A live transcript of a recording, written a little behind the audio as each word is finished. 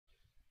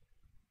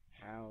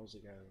How's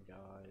it going,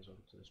 guys?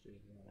 Welcome to the stream.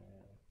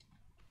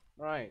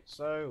 Right,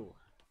 so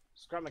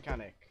scrap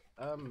mechanic.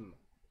 Probably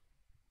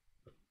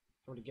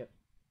get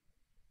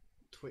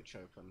Twitch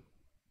open.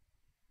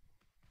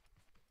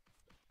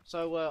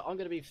 So I'm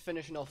gonna be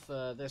finishing off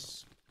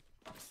this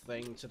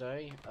thing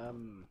today.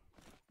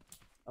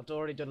 I've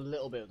already done a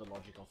little bit of the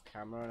logic off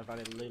camera, and I've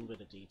added a little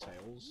bit of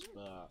details,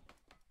 but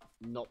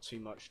not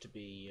too much to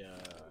be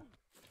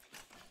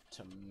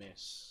to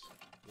miss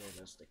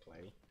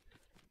realistically.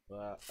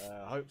 But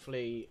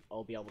hopefully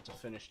I'll be able to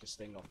finish this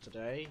thing off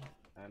today,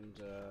 and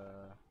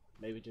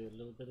maybe do a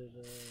little bit of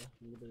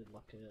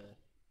like a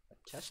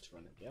test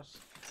run, I guess.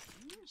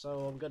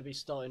 So I'm going to be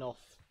starting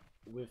off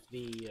with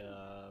the.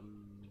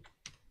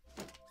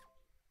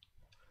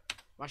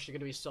 I'm actually going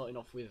to be starting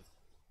off with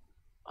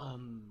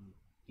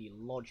the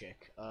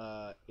logic.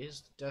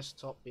 Is the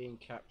desktop being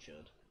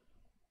captured?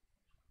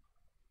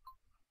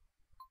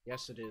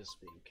 Yes, it is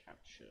being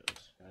captured,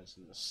 as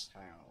in the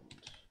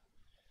sound.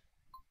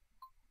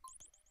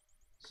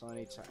 So I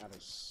need to add a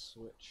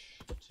switch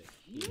to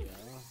here,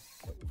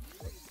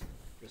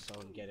 just so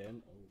I can get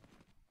in.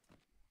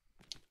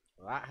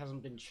 Well, that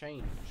hasn't been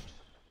changed.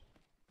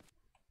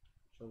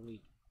 Shall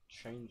we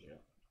change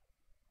it?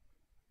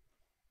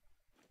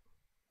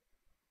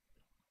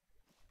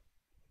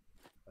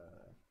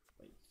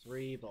 Wait,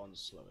 3, but on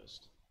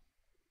slowest.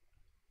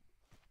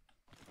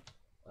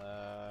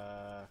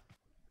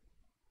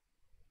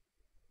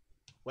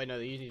 Wait, no,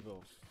 the usually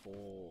were 4.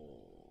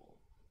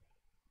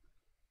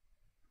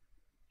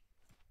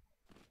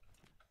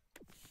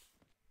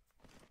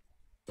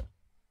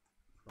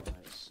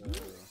 Right, so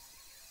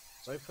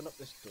let's open up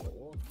this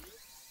door.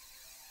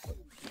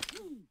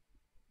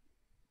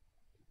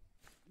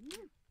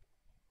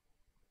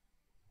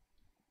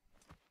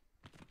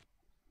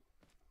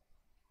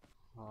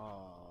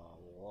 Ah,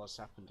 what's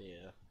happened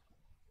here?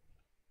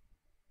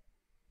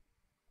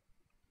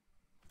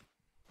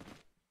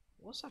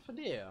 What's happened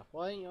here?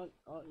 Why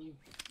aren't you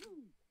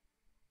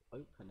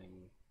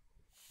opening?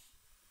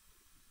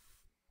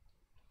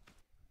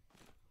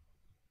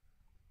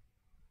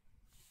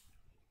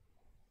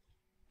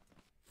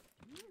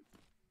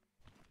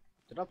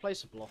 Did I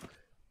place a block?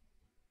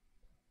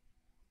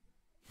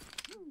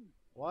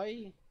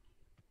 Why?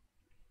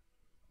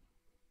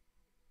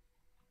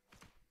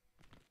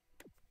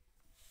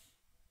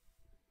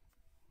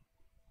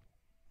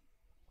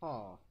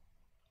 Huh.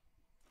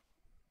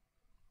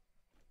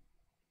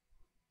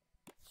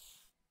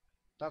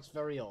 That's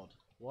very odd.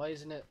 Why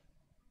isn't it?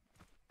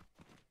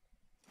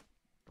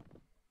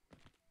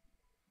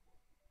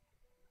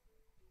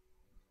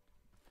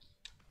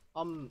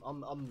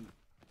 I'm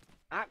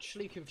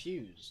actually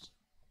confused.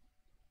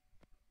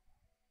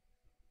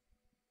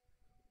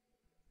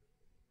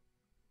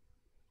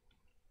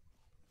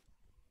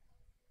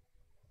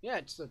 Yeah,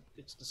 it's the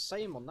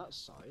same on that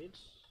side.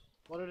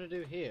 What did I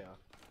do here?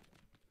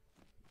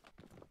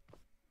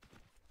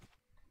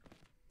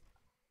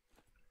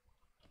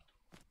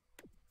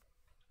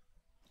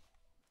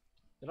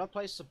 Did I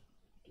place a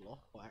block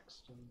by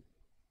accident?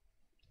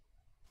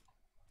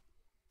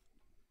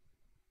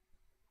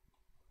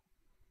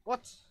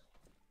 What?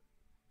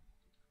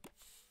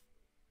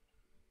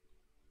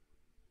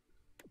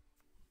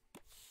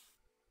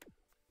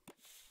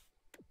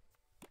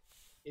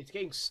 It's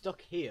getting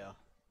stuck here.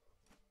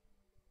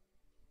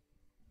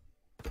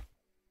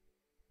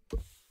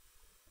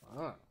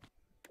 Ah.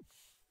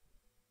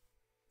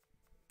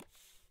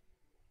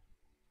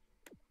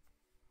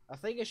 I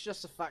think it's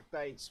just the fact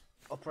that it's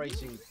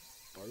operating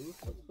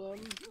both of them.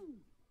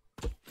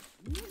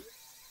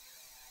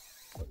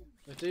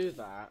 To do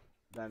that,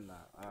 then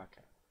that.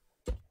 Okay.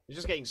 It's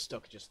just getting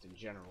stuck just in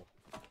general.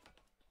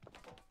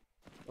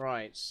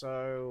 Right,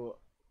 so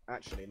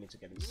actually I need to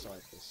get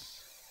inside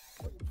this.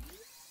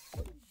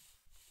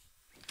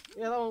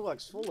 Yeah, that one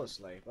works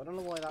flawlessly, but I don't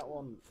know why that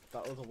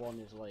other one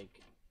is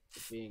like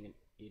being an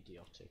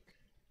idiotic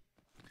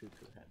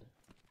cuckoo head.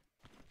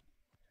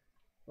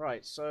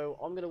 Right, so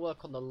I'm gonna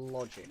work on the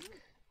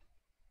logic.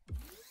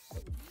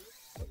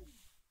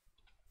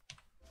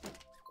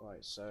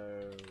 Right,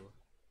 so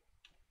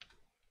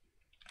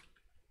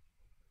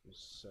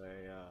let's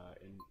say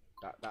in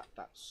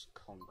that's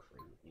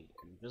concrete. The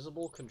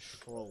invisible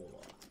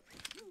controller.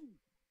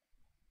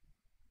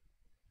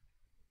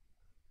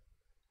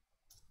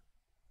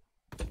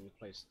 We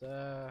place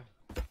there,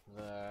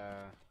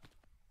 there,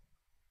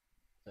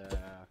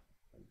 there,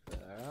 and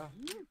there.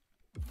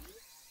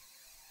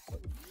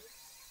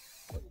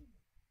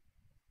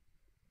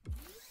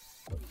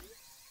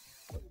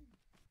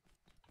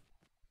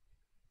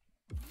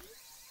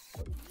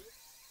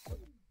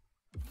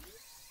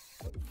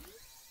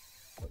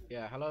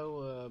 Yeah,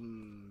 hello,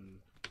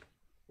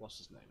 what's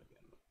his name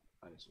again?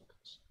 I need to look at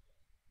this.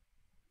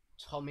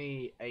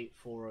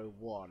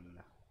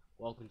 Tommy8401.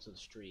 Welcome to the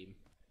stream.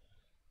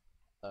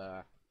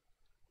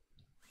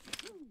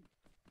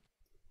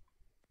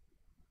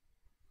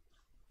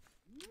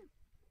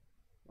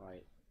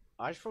 Right.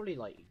 I should probably,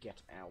 like,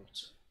 get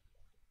out.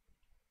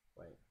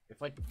 Wait,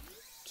 if I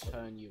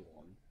turn you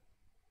on.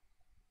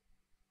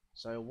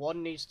 So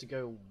one needs to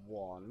go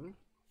one.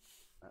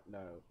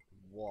 No,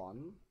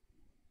 one.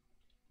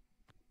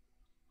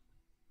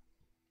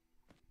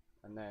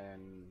 And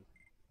then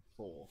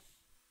 4.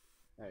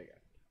 There you go.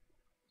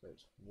 So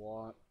it's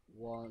 1,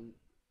 1,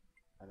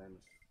 and then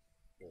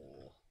 4.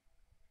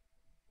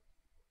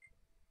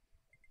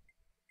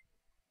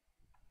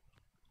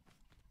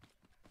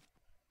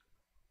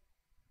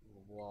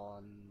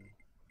 1,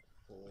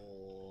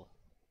 4,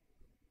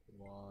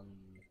 1,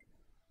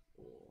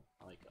 4.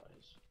 Hi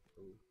guys.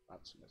 Ooh,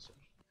 that's a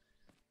message.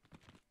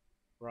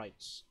 Right.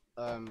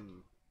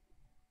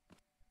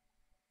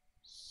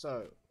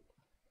 So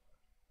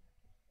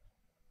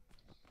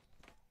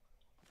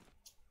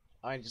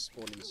I just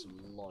spawned in some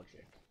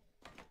logic.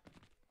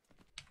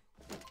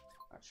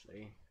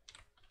 Actually,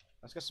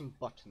 let's get some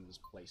buttons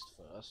placed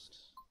first.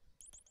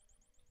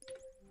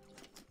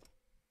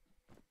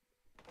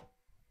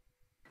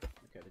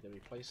 Okay, they're gonna be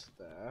placed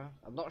there.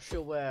 I'm not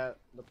sure where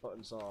the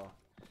buttons are,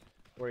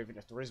 or even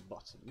if there is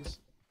buttons.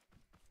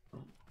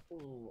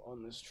 Ooh,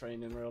 on this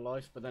train in real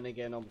life, but then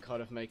again, I'm kind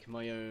of making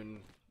my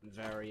own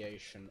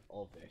variation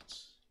of it.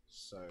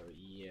 So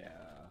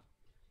yeah.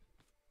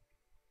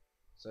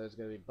 So it's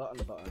gonna be button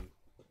to button.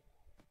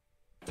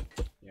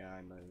 Yeah,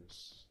 in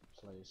those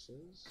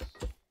places.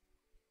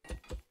 And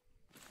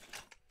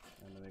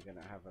then we're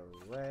gonna have a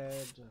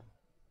red,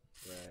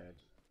 red,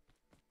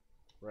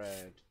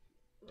 red,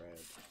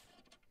 red,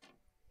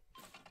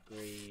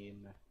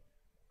 green,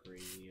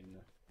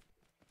 green,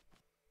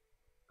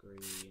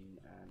 green,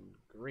 and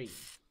green.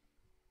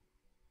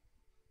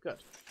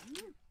 Good.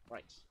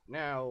 Right,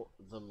 now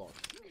the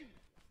logic.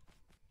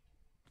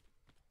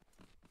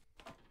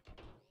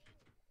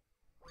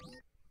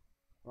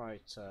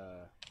 Right,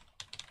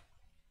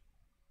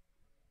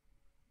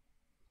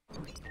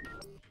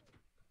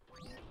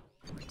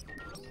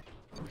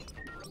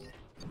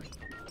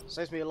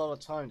 saves me a lot of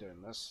time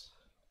doing this.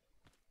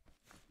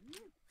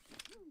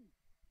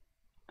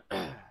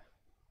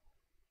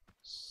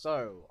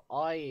 So,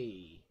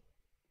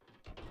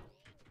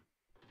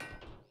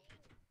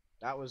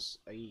 that was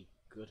a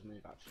good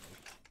move, actually.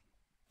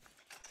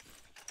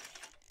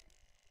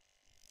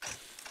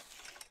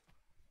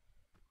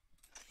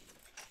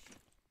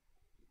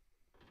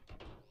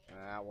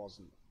 That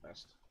wasn't the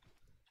best.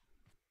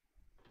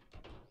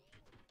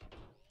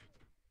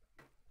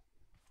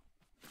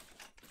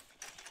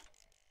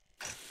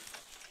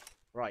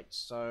 Right,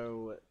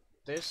 so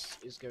this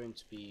is going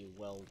to be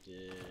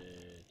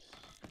welded.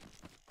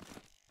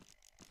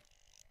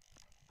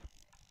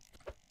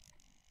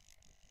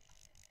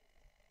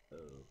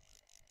 Oh.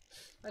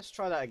 Let's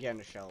try that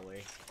again, shall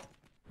we?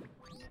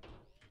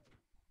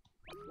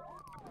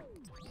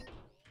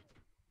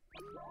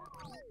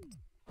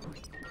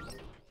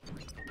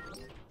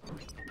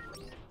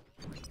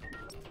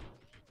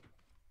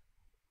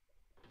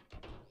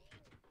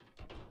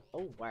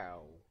 Oh,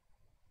 wow.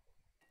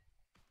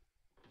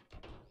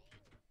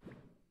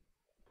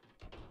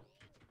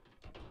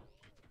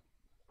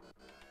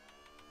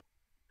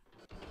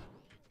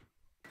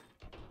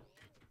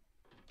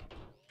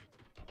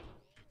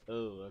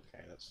 Oh,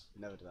 okay, let's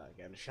never do that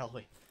again, shall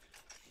we?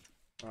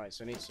 Alright,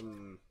 so I need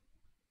some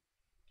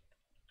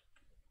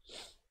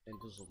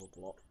invisible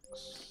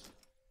blocks.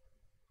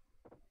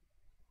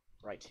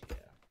 Right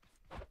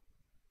here.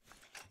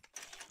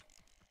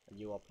 And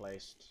you are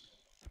placed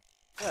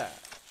there.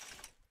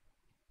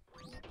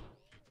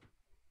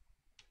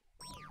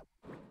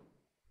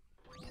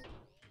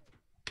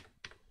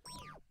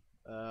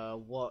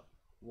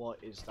 What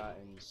is that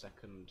in the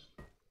second?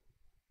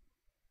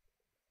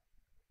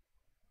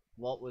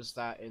 What was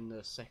that in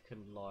the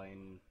second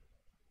line?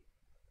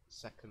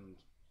 Second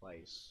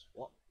place.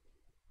 What?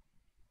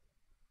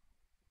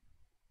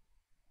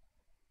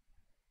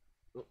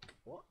 Look,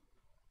 what?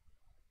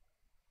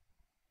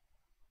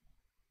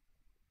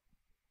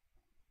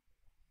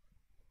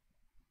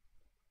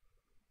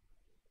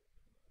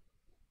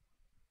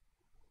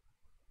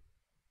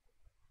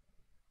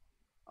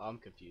 I'm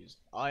confused.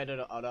 I don't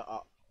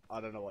know. I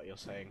don't know what you're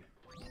saying.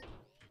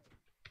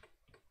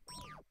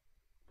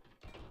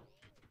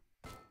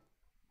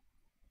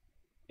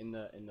 In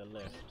the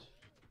lift.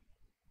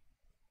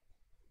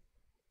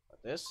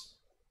 This.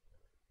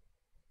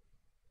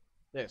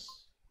 This.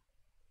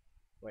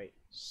 Wait.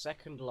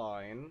 Second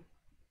line.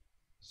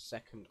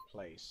 Second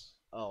place.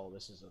 Oh,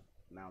 this is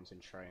a mountain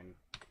train.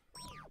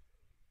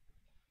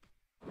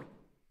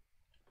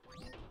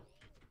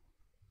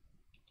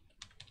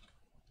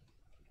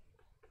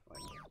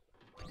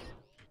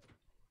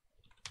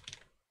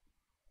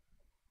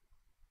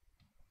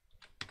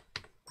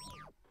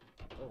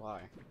 Oh,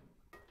 hi.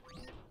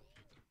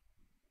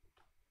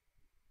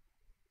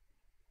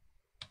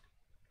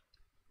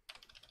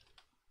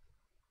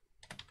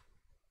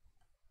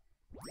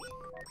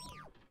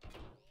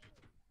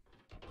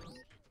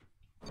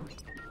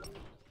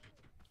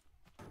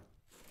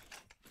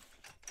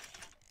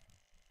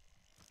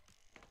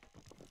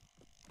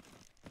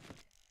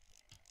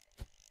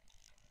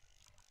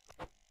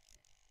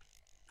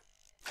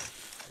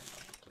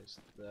 Place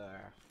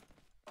there.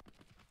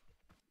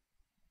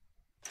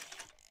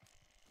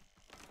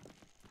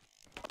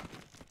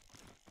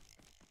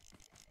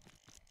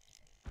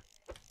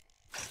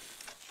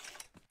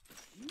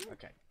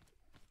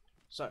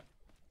 So,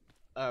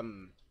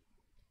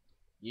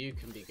 you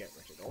can be get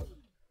rid of.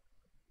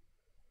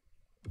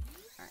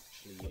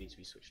 Actually, you need to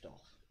be switched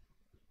off.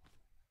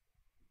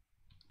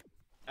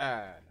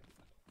 And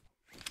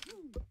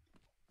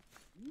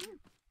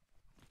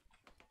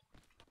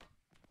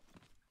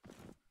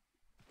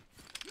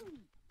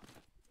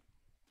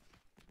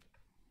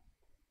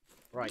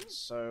right,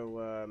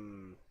 so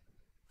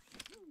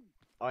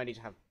I need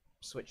to have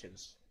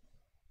switches.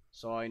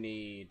 So I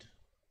need.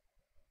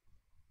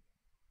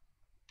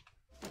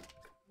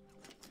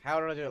 How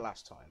did I do it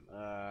last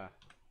time?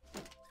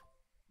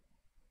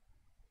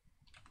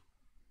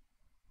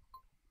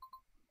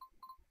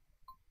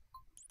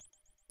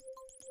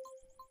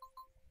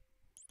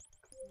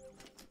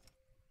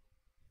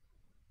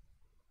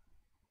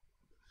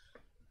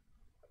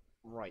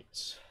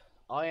 Right.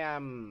 I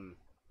am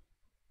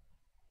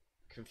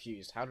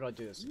confused. How did I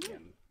do this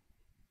again?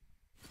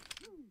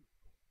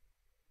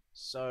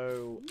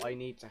 So I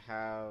need to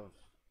have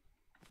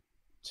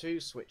 2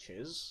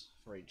 switches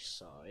for each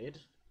side.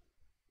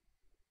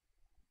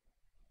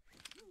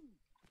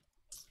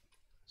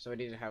 So I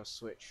need to have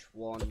switch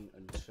 1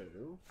 and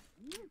 2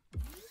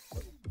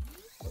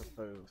 for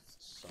both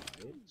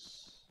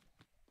sides.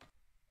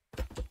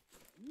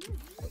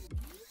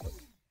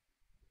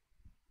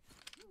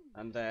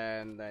 And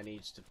then there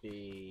needs to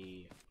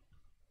be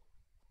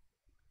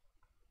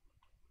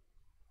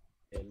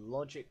a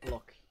logic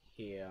block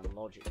here and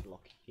logic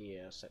block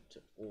here set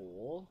to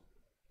all.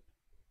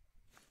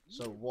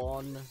 So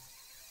 1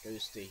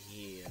 goes to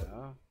here,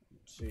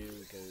 2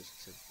 goes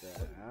to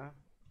there,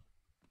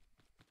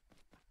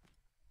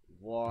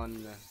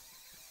 1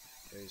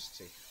 goes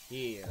to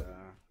here,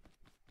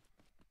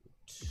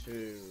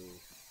 2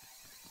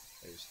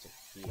 goes to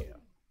here.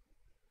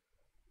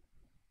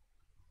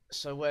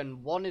 So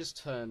when 1 is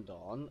turned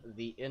on,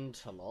 the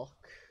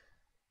interlock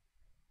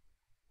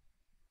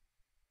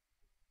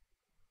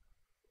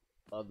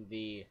on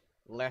the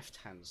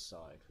left-hand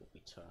side will be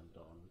turned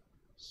on.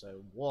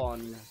 So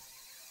 1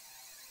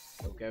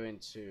 will go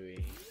into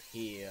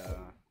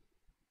here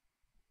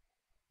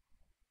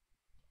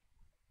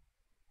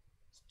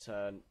to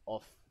turn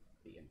off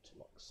the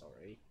interlock,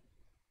 sorry.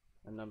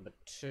 And number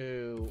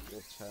 2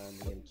 will turn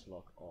the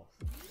interlock off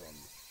from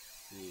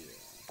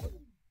here.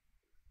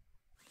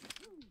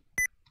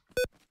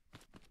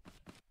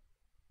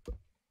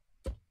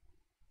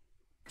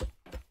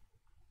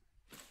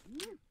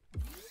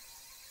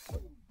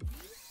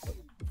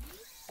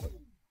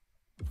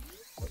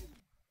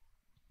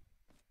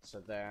 So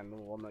then the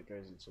one that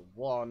goes into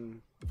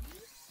 1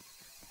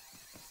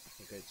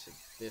 will go to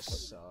this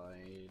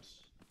side.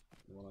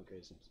 The one that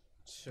goes into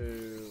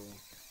 2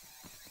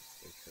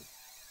 goes to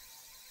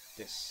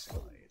this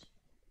side.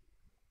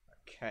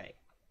 Okay.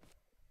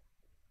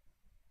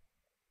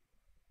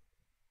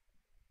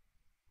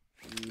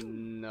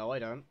 No, I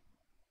don't.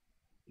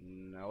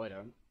 No, I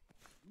don't.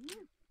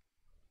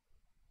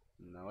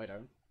 No, I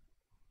don't.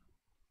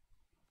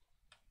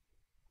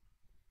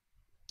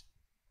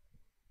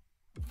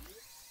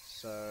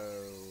 So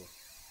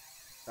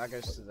that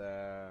goes to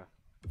there.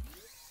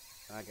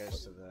 That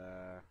goes to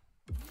there.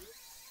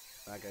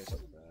 That goes to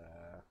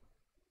there.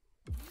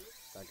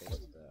 That goes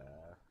to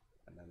there.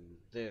 And then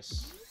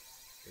this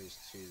goes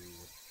to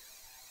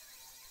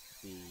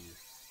the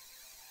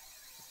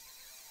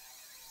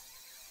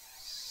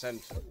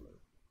center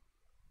loop.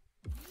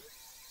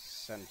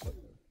 Center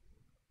loop.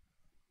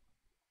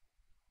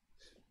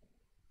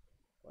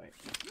 Wait.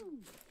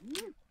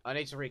 I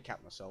need to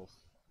recap myself.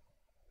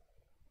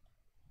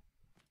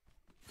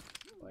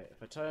 Wait,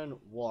 if I turn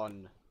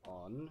 1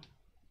 on,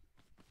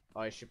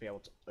 I should be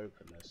able to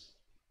open this.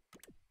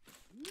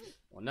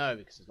 Well, no,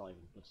 because it's not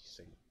even bloody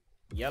synced.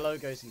 Yellow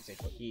goes into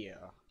here.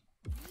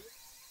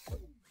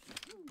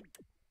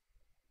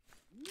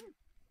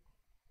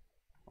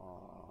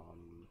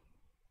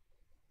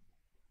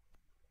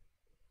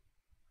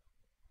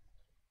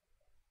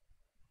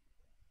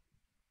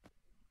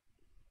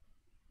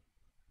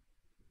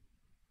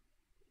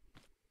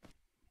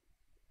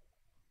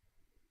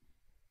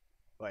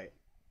 Wait.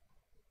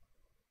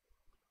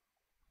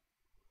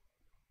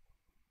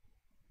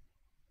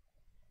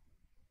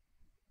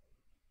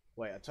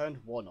 Wait, I turned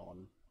 1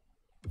 on.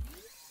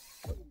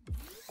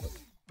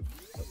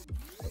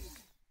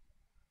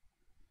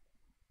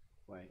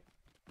 Wait.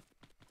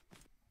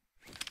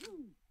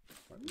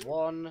 Right,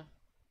 1.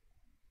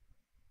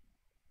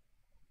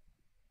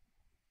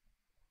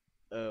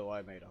 Oh,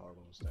 I made a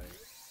horrible mistake.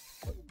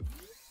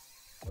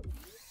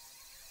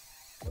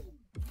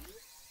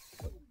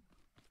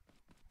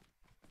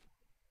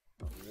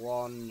 Right,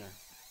 1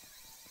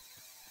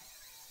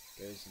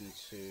 goes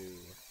into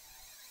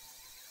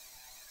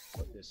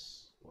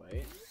this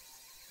way.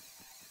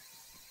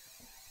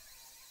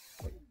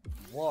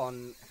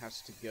 1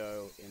 has to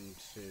go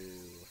into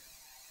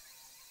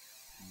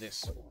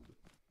this one.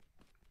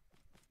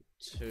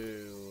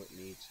 2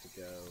 needs to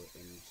go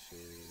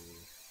into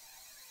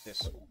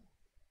this one.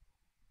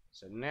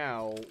 So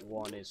now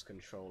 1 is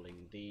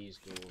controlling these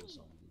doors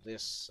on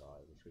this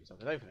side, which means I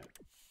can open it.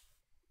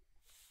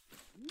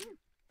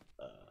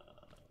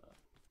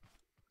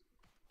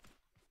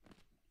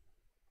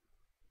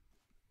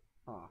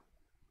 Huh.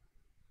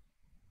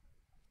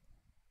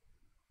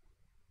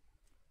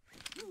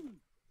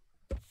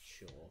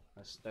 Sure.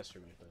 Let's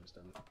remove those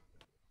then.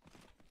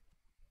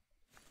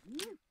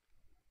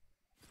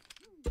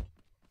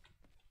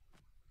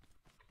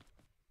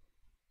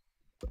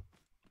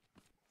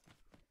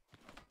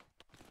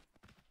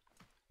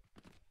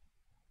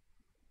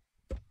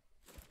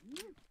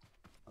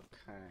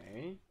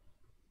 Okay.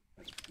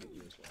 Let's put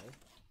you as well.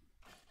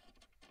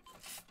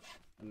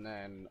 And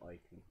then I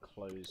can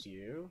close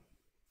you.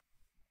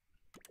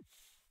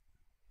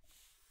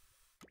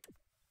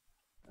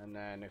 And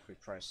then if we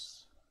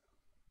press...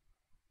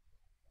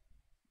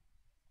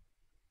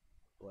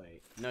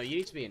 Wait. No, you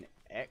need to be an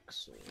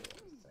XOR, I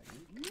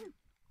think.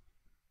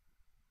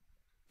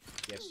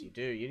 Yes, you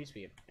do. You need to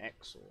be an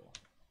XOR.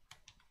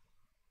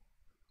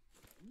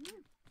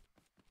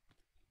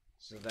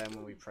 So then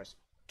when we press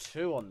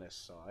 2 on this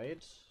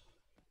side...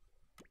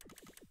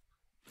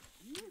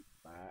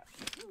 That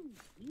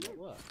does not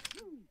work.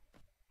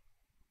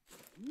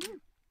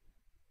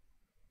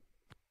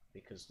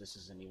 Because this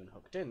isn't even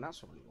hooked in, that's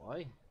probably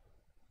why.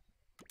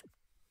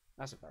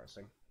 That's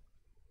embarrassing.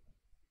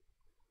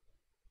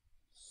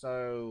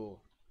 So...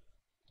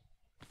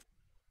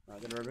 I'm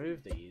going to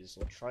remove these,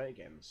 we'll try it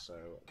again.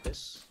 So,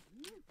 this...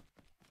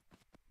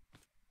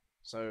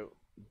 So,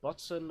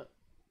 button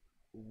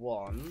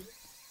 1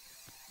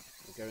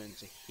 will go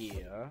into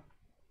here,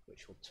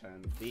 which will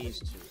turn these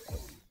two on.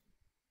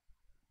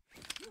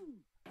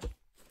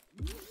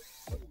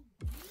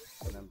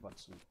 And then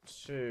button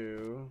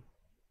 2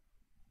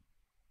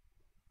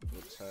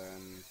 will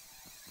turn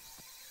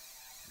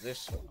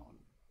this one on.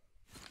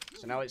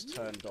 So now it's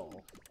turned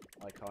off.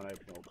 I can't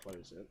open it or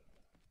close it.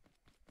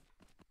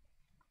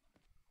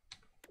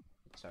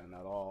 Turn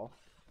that off.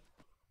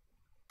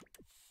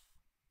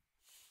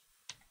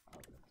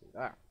 I'm gonna do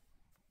that.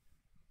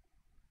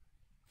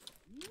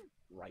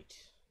 Right.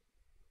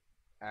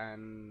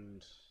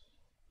 And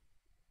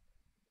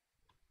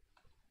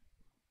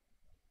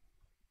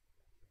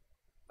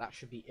that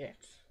should be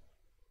it.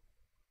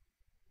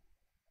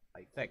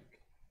 I think.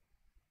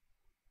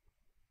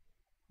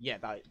 Yeah,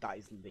 that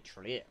is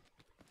literally it.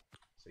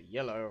 So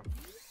yellow,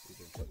 move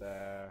into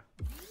there.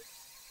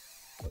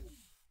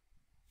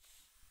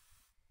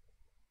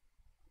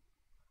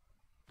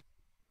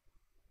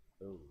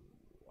 Oh,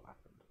 what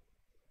happened?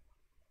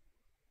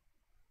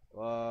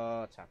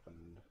 What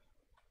happened?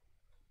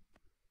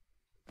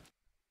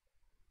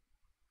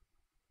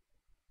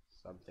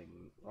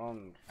 Something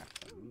wrong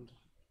happened.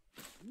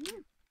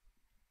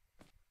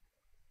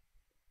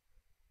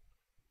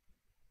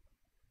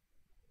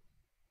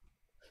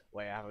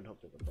 Wait, I haven't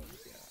hooked up the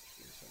buttons yet,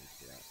 actually, so I need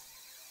to do that.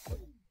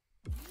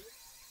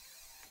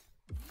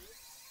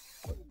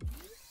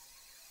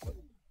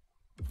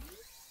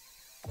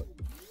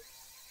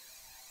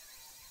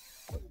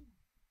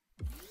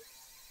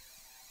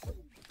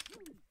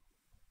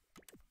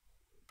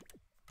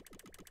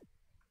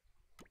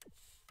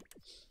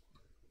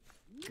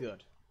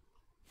 Good.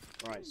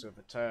 Right, so if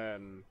I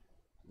turn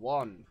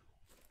 1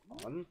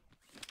 on,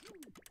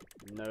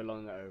 no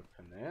longer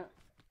open it.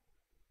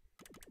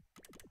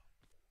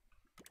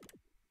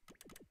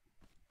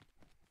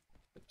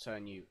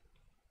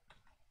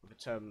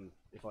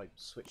 If I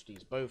switch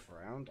these both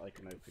around, I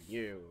can open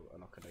you,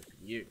 and I can open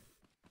you.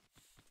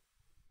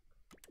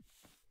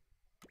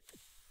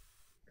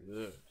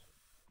 Good.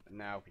 And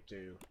now if we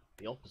do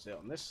the opposite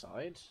on this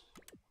side,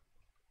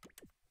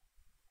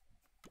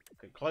 I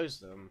can close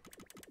them,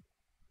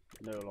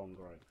 no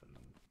longer open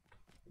them.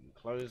 And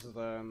close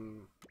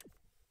them,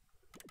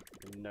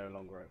 and no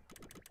longer open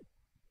them.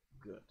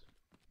 Good.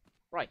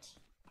 Right.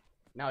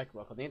 Now I can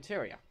work on the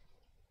interior.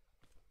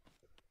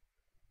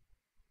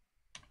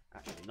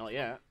 Actually, not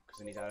yet,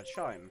 because I need to add a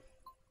chime.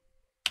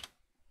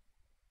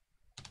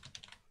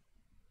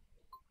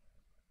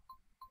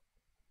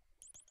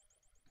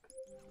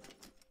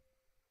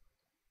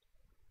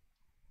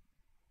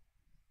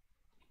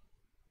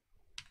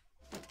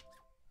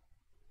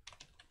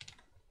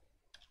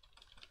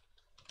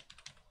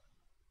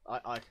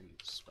 I can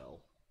spell.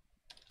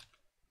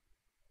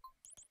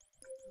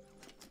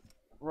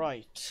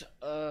 Right,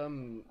 a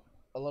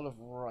lot of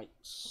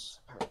rights,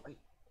 apparently.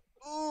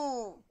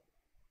 Oh!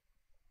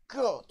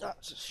 God,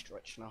 that's a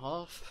stretch and a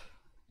half.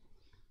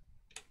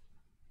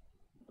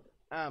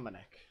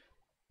 Almanac.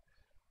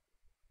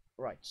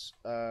 Right,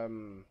 I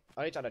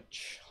need to add a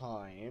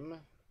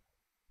chime.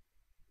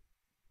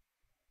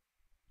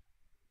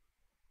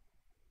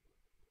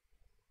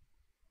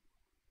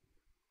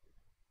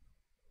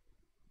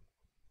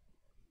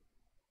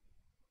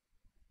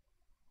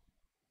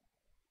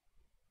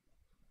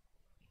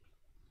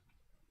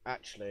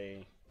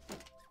 Actually,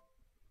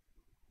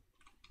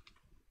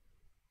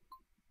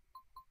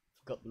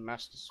 forgot the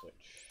master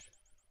switch.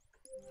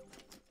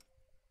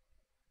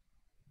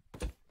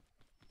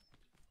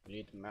 We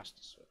need the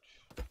master switch,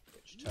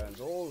 which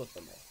turns all of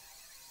them off.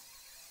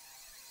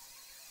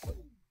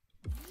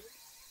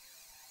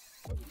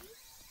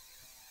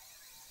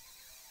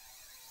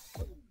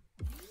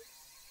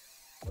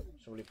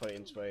 So really put it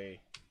into a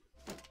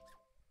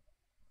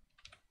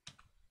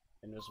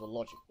Invisible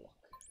logic block.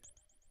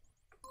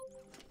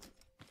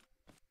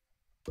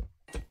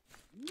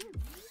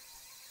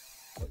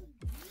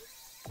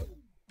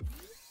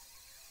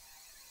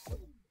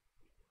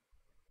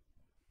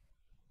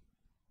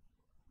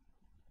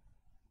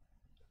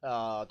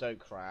 Ah, don't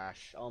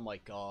crash. Oh my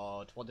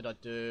god, what did I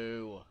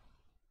do?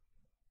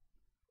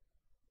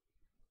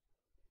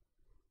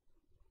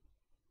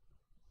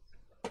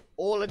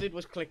 All I did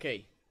was click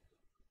E.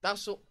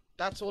 That's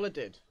all I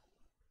did.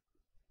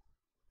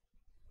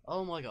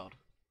 Oh my god.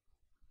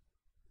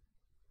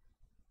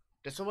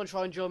 Did someone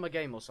try and join my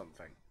game or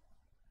something?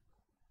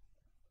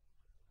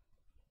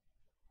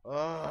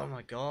 Oh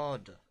my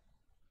god.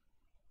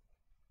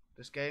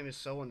 This game is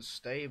so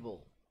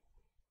unstable.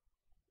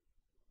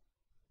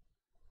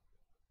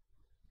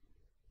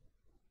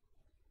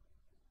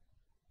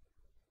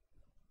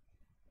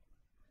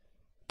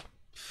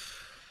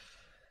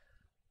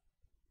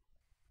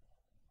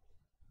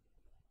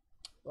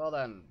 Well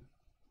then.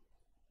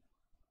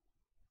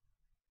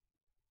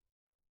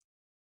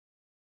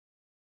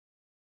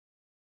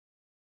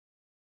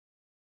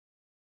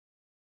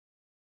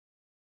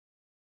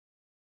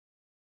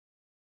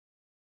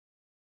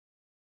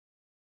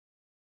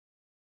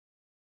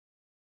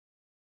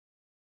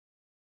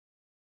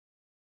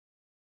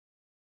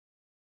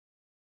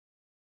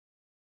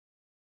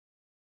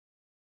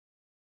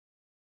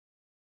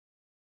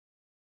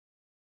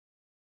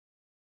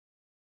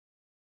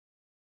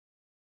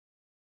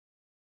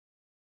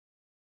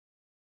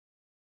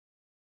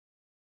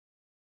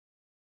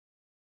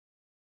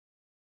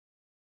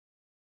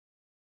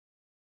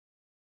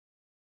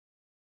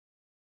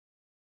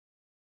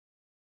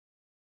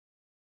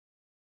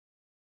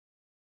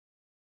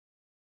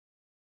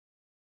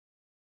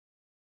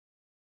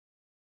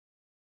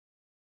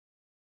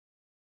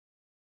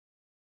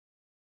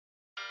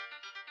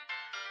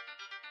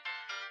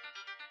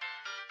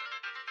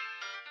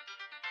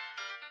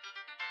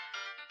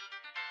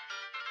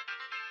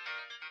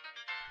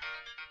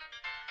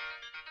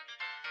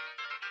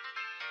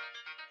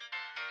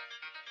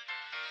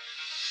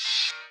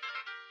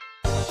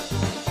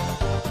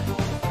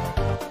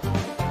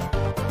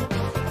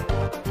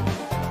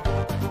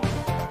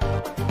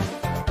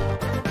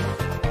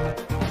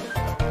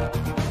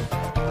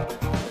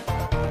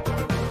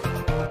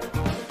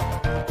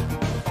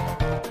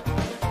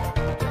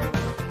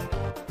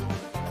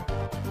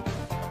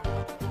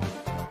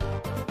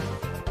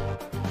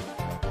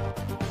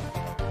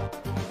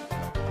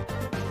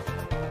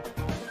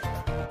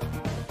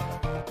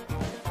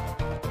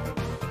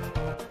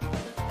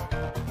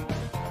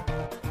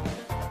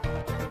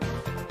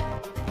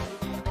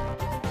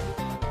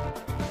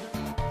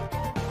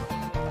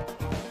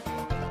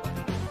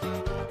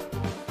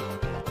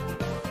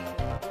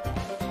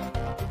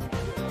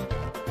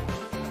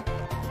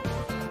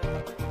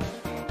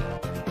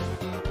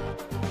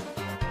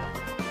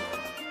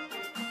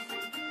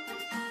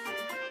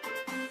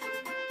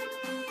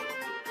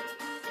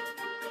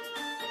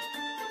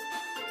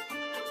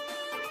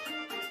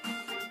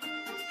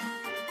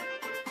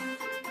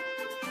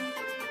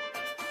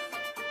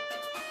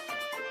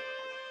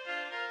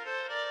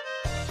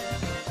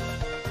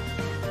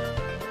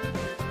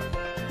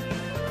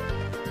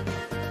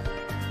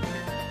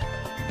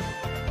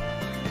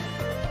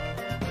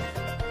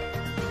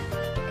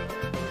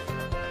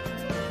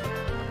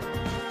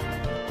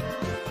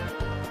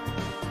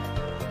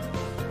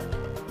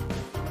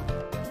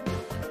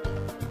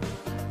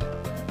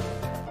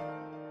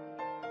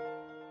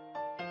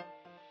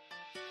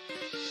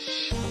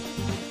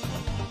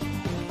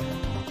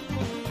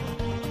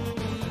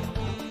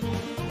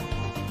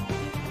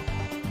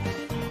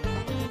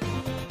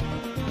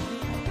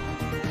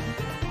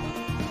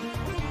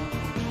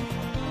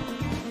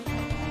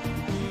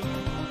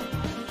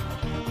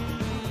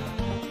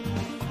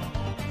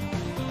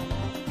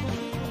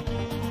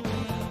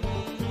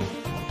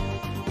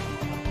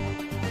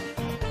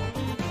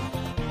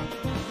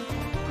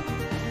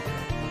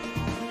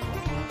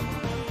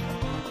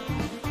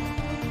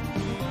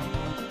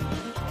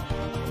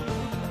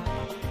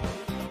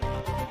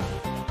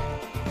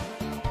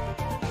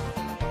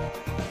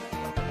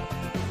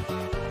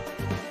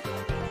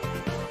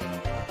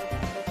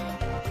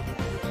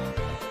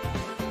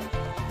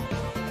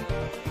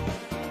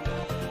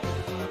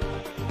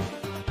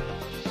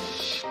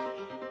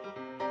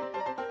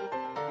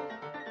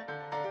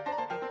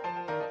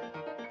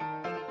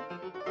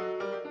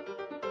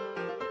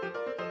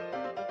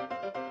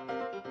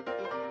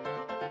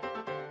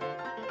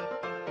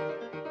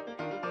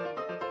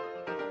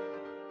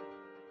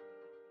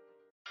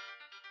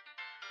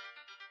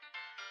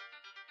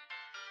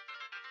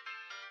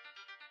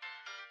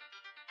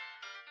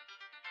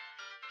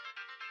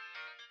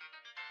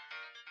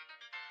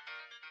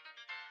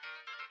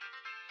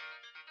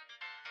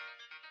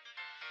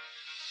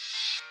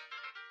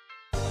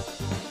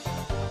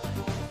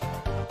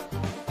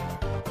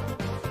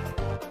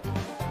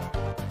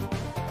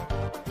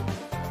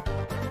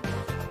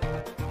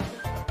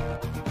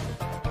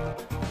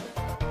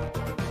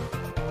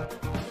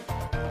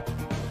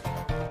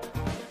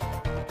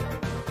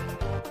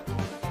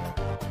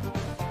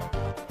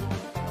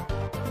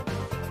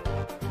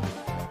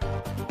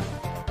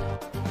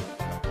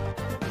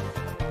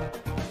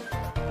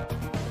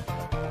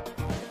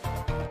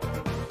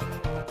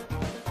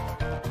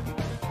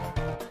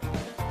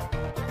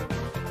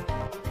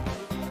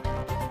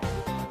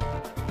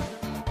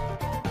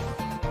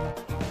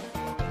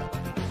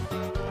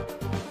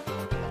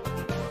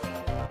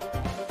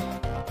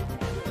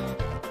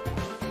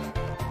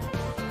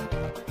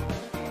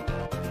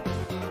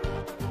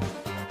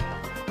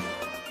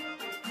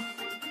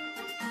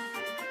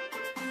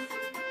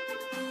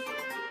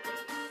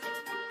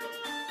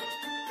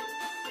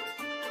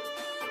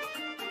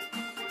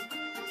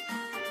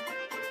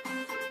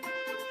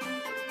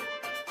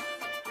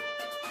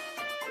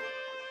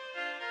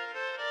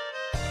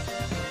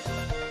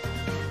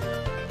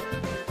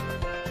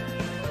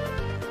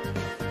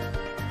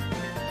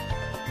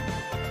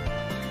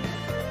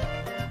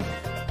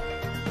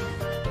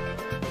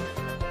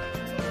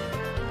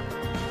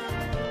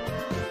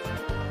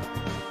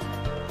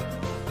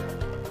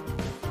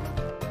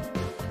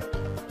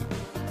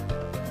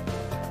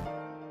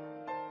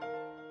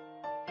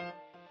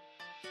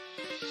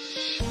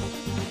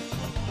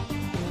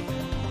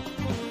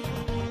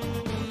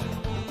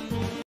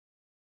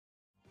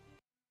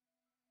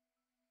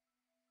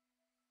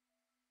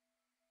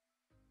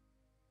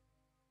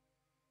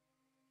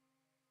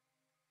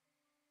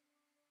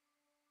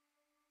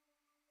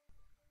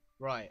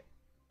 Right.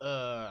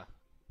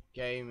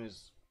 Game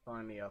is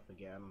finally up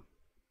again.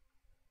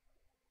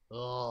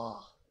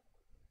 Ugh.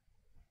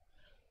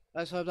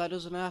 Let's hope that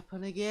doesn't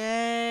happen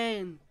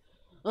again.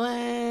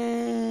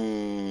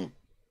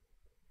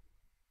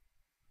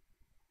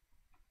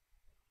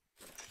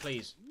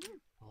 Please.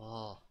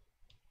 Oh.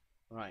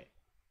 Right.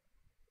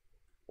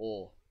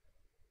 Or.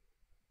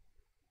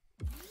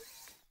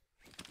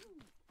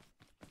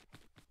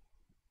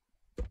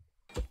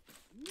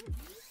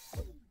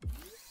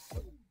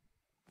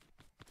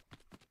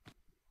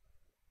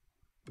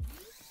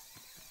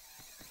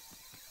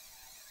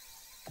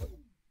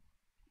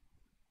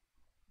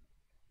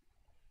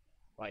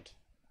 Right.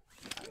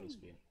 That needs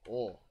to be an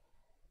or.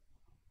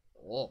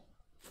 Or.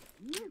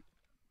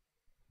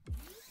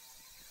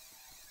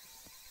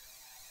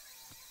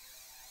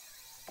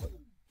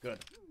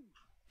 Good.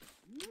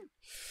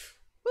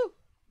 Woo.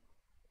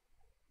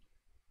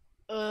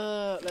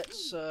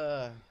 Let's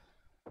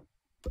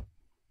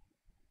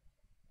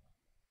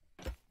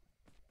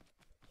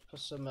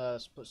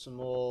put some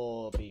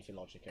more beefy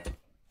logic in.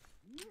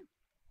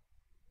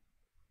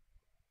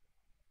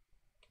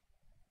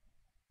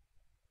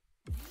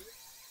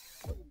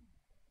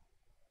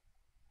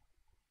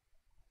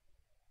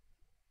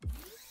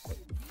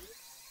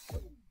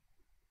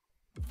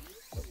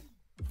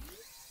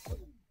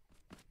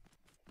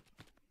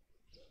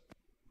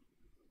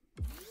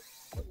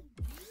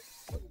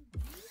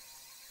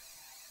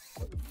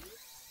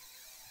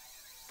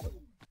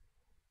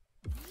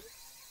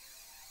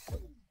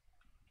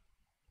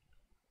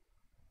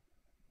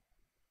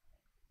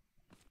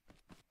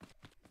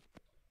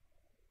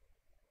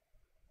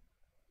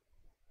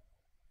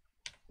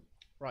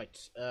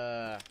 Right,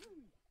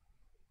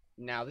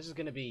 now this is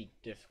going to be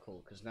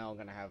difficult, because now I'm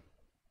going to have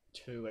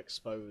two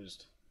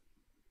exposed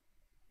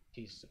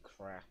pieces of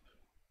crap.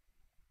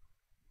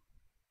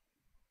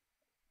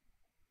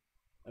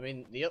 I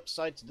mean, the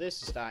upside to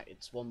this is that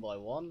it's one by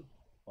one.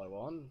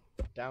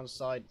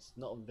 Downside, it's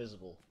not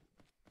invisible.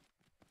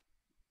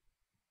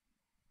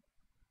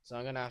 So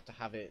I'm going to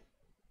have it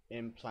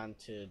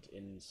implanted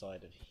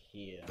inside of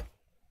here.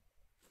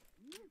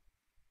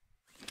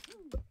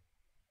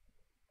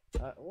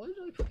 Why did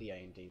I put the A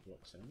and D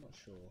blocks in? I'm not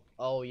sure.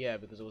 Oh yeah,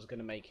 because I was going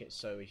to make it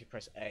so if you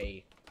press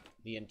A,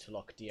 the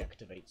interlock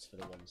deactivates for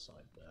the one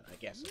side, but I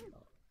guess I'm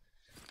not.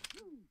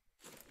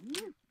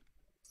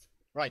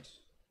 Right.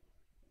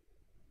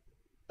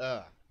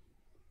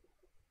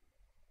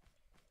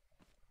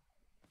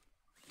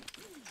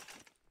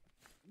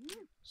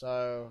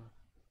 So,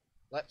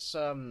 let's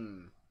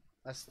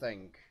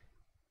think.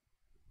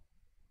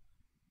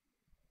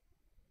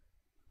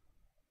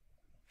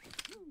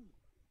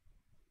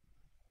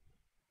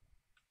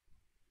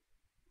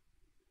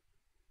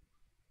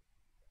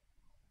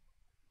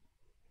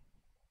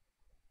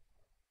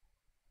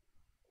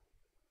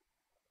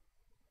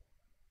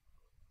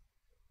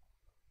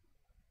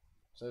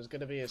 So there's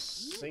going to be a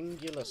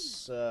singular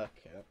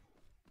circuit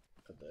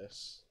for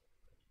this.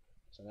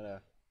 So I'm going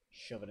to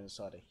shove it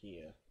inside of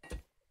here.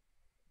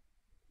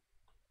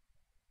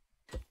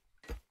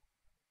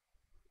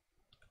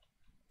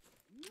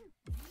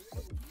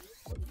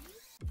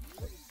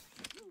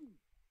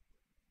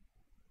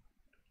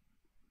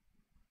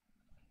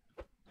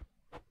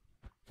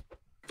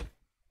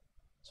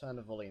 Turn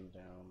the volume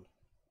down.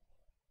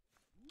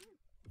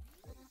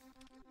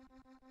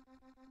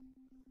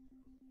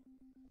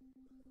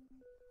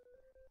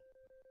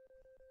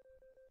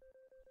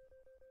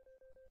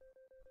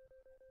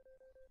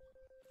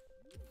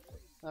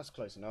 That's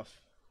close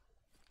enough.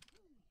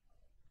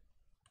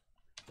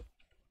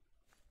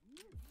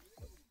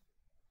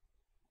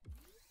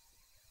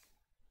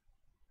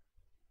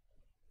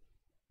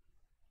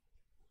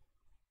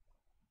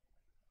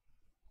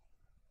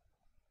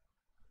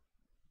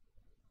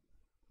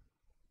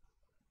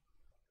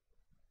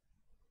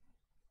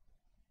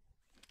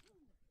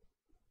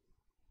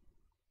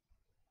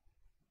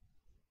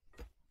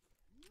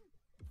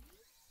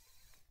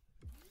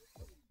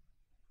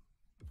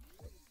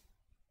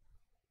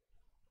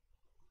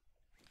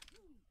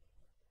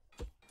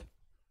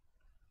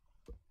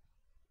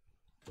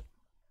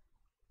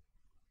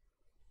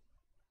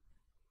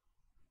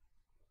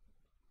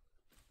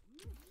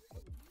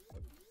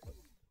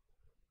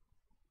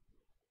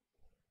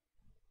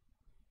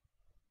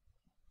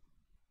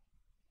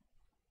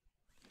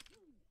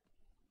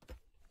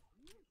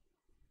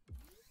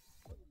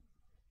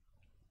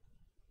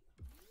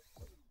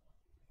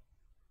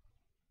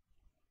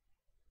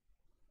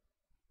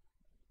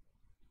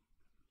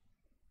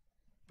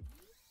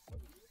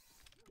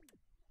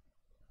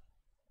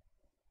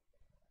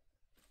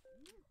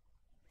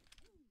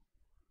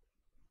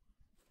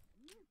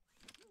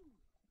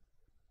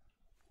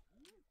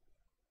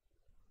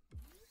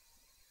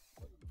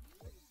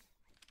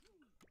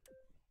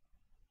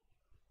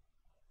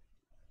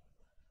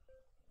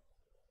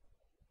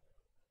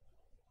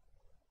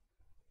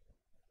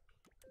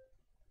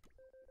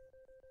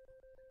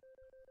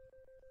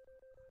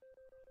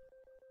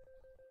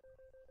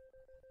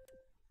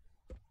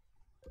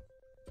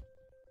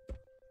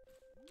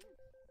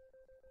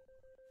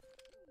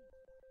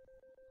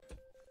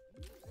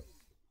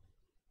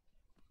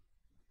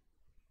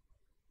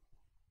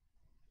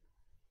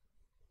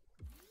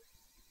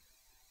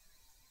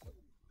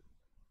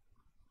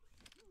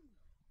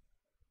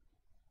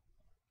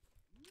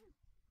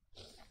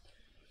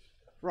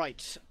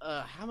 Right,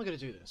 how am I going to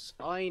do this?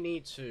 I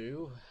need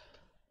to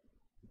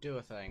do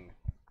a thing.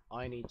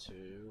 I need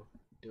to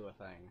do a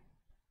thing.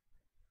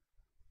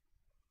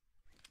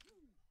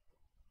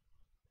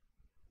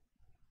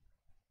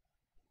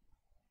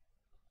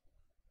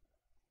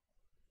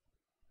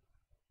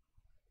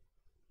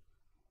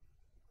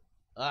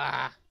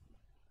 Ah!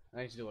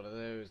 I need to do one of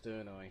those,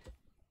 don't I?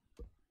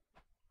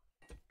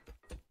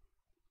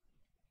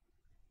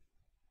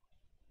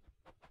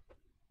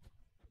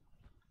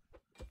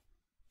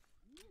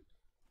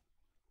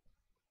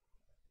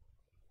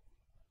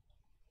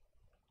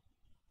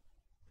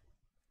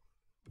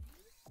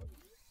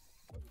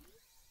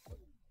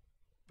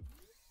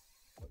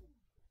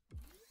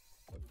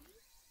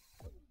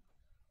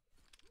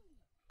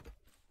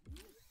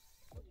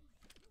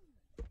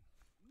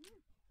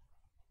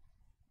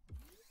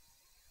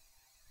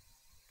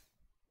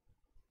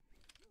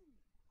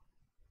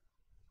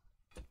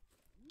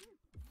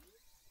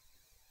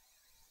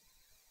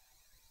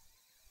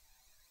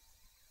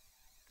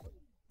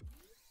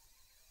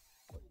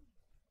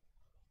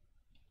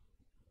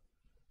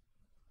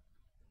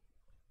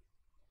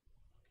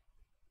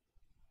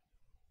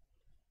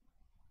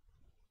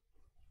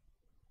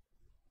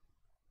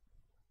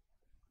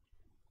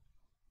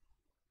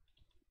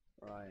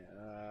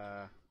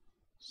 Right,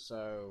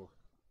 so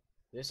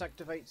this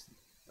activates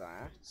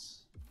that.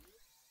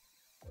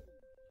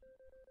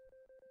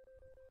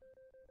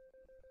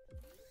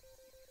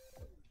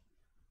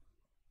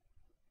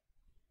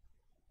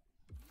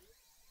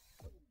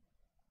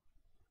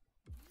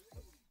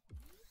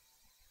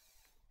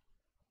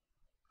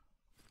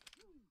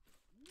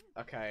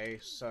 Okay,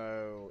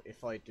 so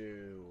if I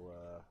do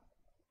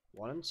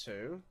 1 and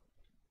 2,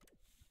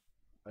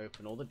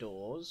 open all the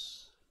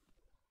doors.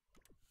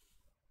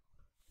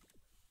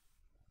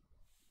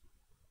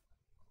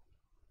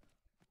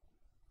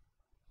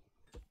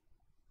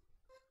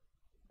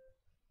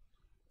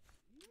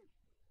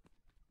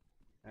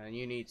 And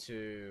you need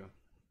to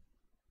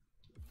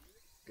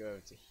go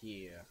to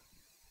here.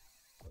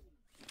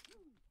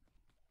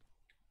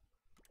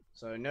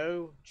 So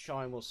no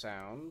chime will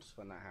sound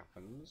when that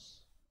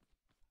happens.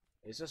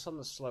 It's just on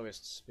the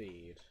slowest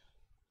speed.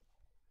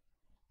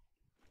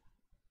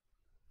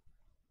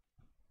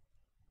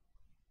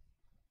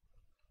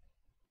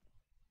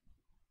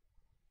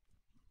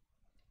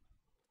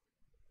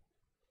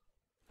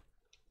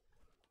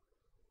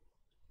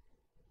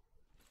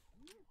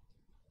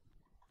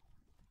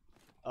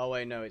 Oh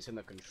wait, no, it's in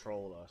the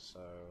controller, so...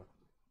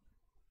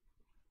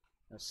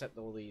 Let's set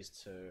all these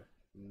to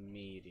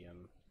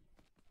medium.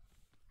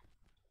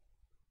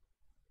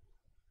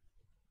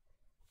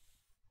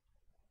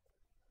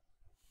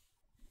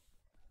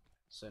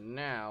 So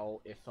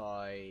now, if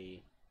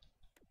I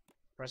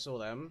press all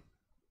them...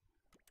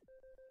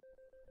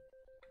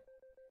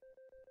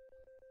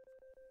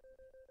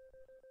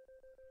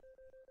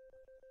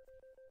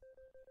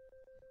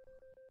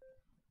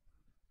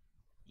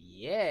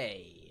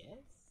 Yay! Yes.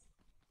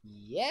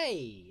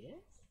 Yay! Yes.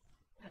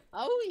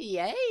 Oh,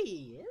 yay!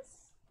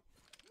 Yes.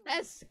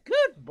 That's a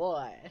good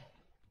boy!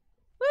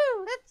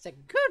 Woo, that's a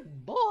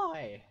good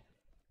boy!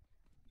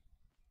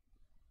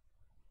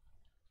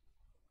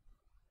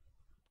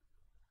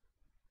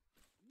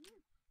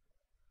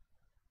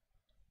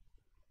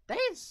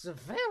 That's a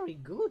very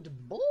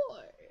good boy!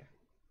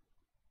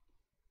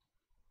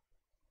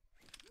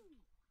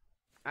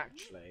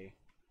 Actually...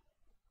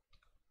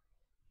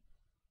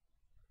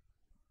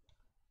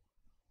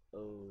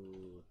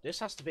 Oh, this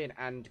has to be an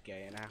AND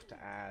gate, and I have to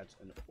add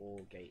an OR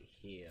gate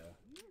here.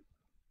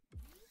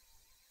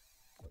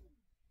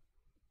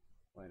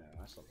 Wait, no,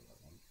 that's not the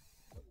right one.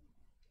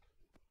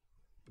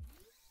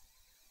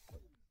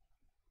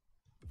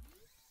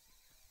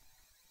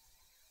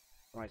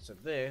 Right, so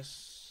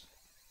this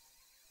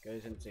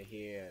goes into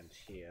here and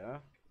here.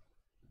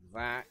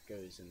 That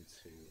goes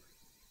into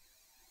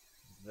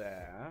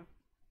there.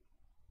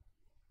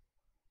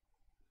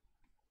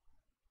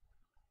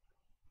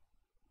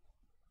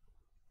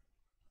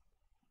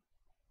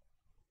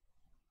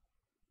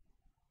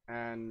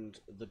 And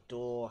the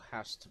door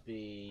has to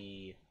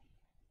be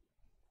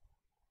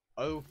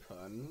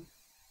open.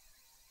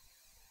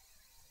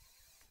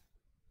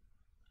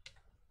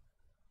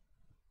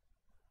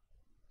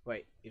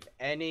 Wait, if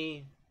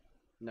any...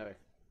 No, if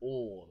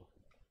all.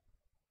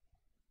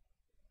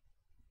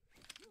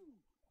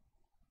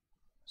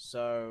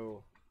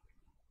 So...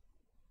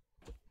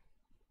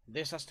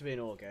 This has to be an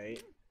OR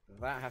gate.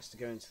 That has to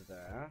go into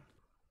there.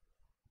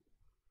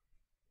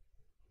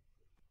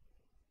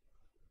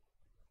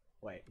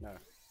 Wait, no.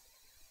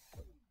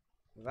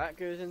 That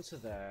goes into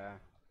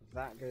there.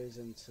 That goes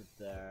into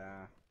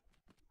there.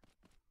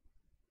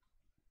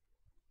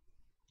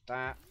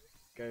 That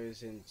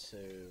goes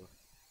into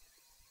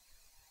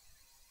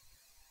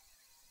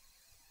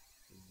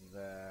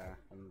there,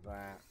 and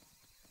that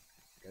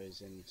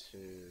goes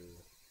into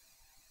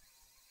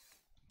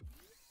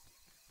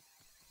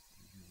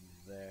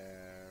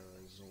there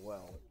as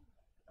well.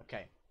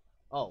 Okay.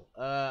 Oh,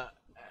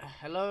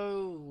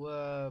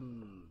 hello,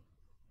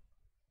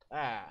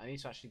 I need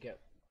to actually get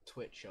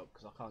Twitch up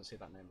because I can't see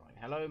that name right.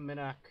 Hello,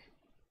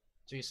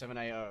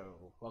 Minak2780.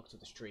 Welcome to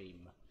the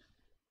stream.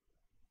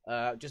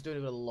 Just doing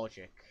a bit of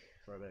logic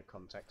for a bit of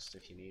context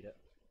if you need it.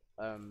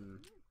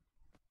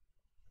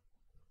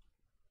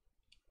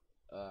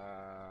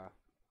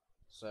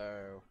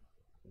 So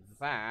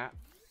that.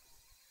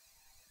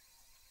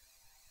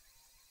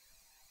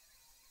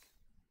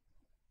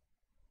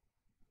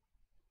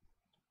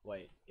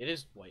 Wait, it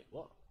is. Wait,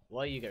 what?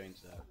 Why are you going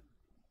to there?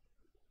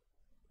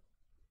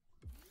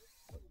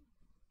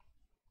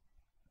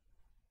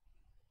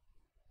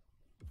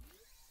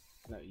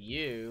 No,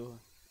 you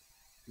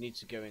need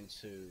to go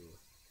into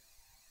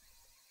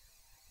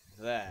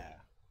there.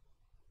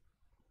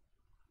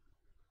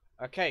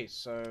 Okay,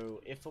 so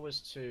if I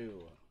was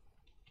to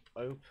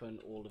open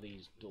all of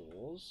these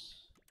doors,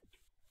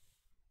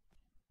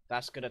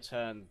 that's gonna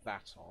turn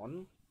that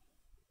on.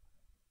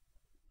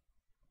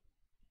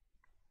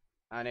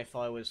 And if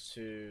I was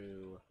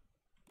to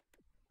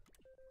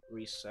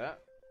reset,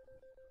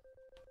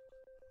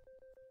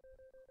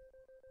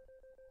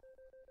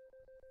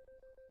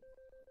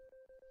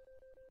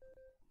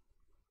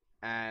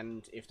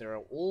 and if there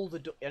are all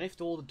the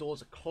if all the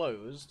doors are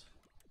closed,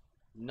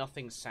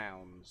 nothing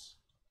sounds.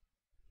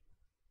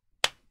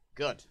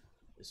 Good.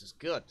 This is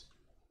good.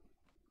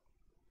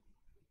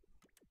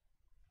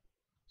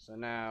 So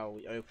now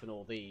we open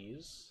all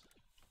these.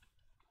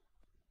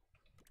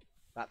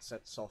 That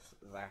sets off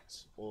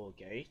that OR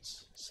gate,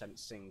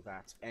 sensing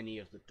that any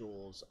of the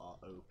doors are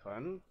open.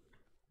 I'm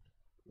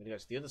going to go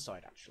to the other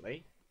side,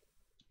 actually.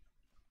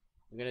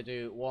 I'm going to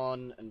do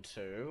 1 and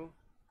 2.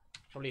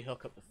 Probably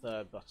hook up the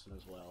third button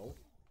as well.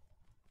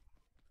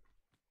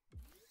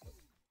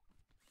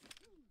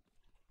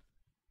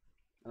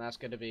 And that's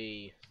going to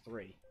be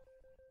 3.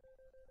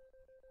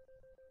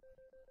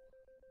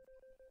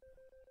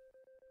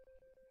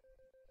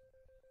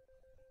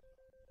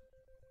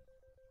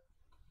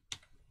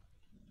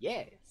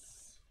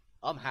 Yes!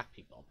 I'm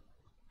happy, Bob.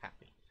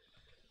 Happy.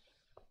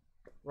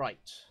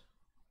 Right.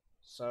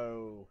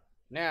 So,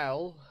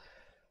 now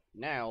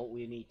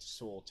we need to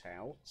sort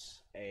out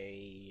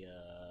a...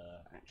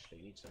 actually,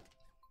 we need to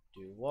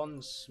do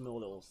one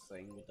small little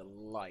thing with the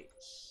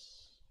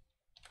lights.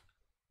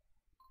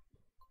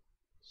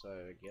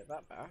 So, get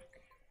that back.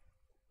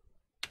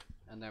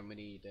 And then we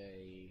need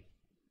a...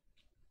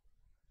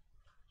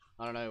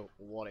 I don't know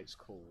what it's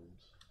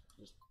called.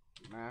 Just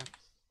math.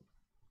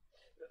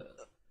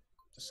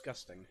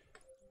 Disgusting.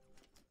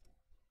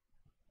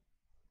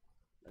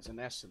 There's an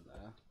S in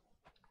there.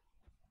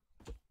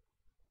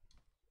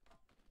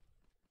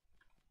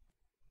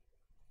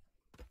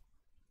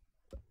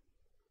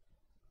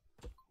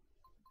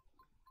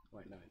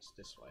 Wait, no, it's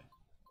this way.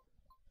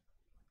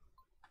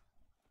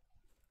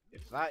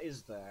 If that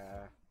is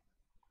there,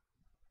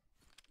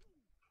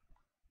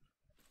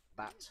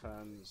 that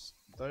turns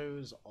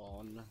those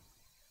on.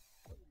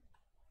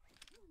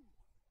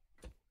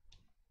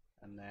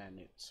 And then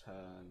it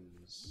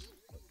turns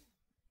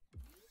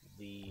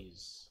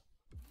these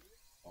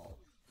off.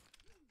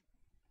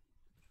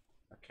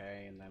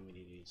 Okay, and then we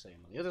need to do the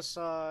same on the other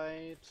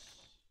side.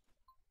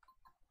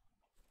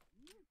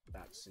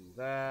 That's in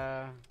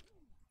there.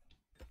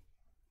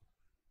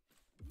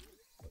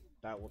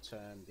 That will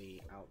turn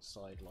the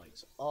outside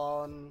lights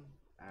on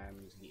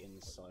and the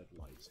inside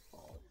lights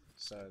off.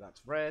 So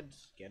that's red,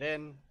 get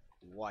in,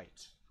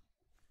 white.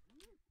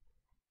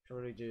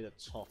 Probably do the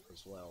top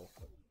as well.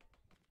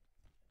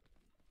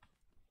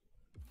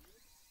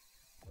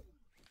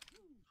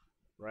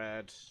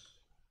 Red,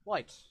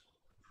 white,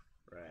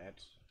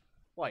 red,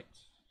 white.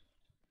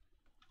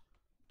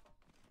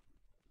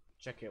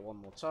 Check it one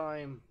more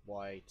time.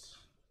 White,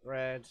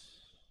 red,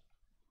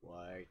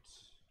 white,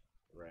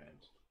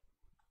 red.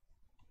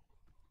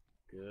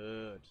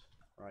 Good.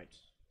 Right.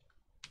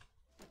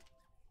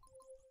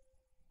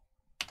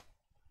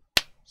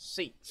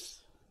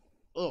 Seats.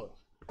 Ugh.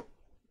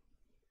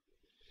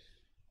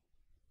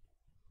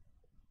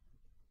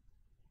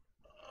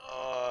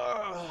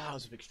 That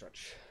was a big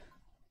stretch.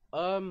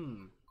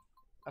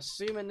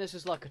 Assuming this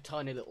is like a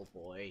tiny little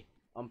boy,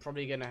 I'm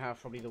probably gonna have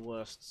the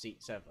worst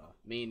seats ever,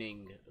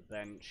 meaning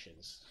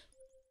benches.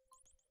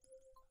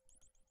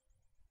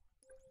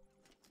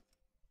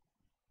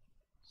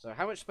 So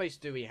how much space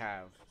do we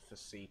have for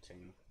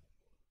seating?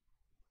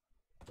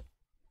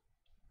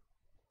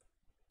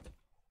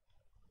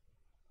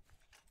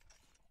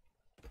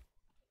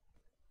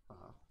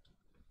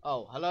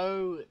 Oh,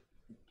 hello,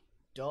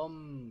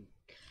 Dom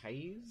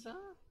Kaiser?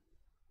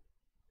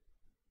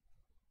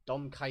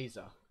 Dom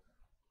Kaiser.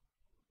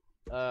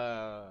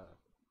 Tell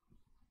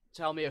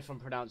me if I'm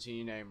pronouncing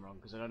your name wrong,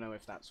 because I don't know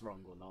if that's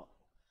wrong or not.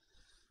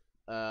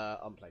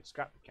 Unplayed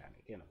scrap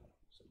mechanic, you know.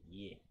 So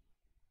yeah.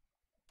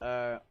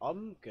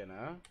 I'm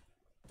gonna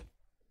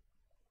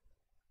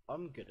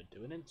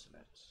do an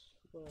internet.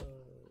 Whoa.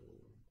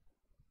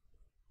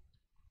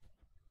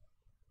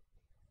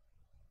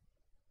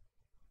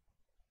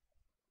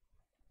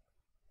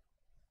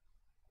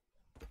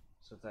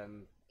 So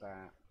then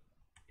that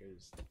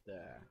goes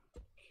there.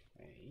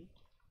 Okay.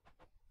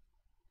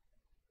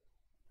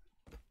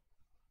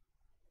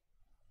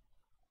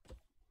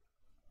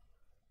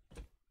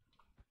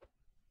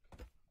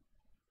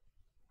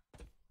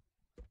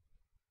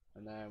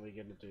 then we're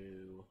gonna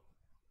do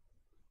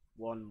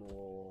one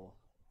more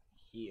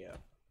here.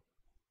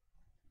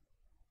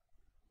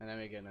 And then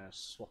we're gonna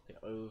swap it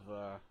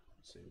over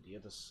to the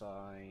other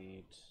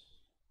side.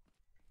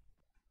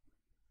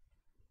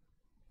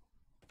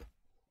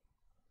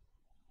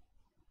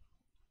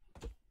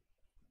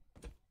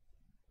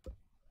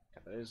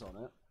 Get those on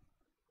it.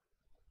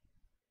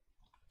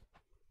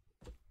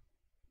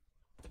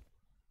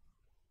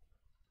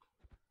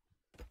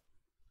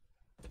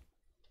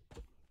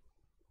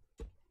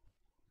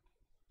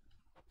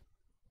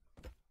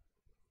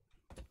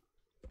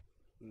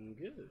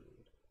 Good.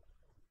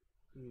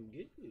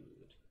 Good.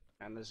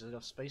 And there's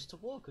enough space to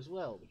walk as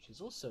well, which is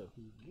also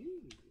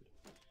good.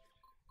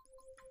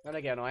 And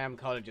again, I am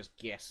kind of just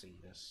guessing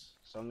this,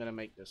 so I'm going to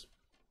make this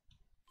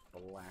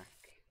black.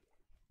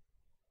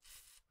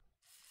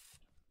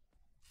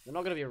 They're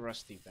not going to be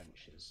rusty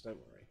benches, don't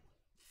worry.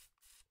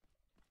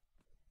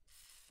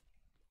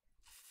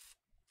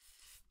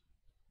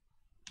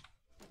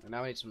 And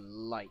now we need some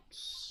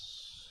lights.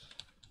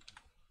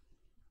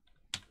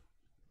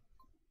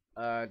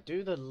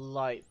 Do the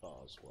light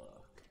bars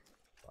work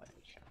by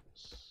any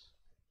chance?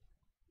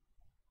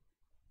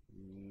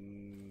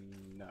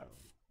 No,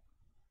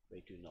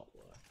 they do not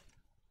work.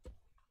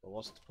 Well,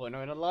 what's the point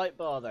of having a light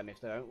bar then if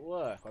they don't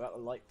work? What about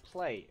the light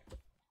plate?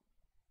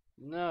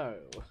 No,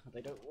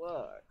 they don't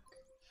work.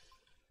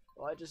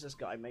 Why does this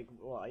guy make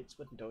lights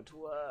but don't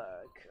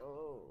work?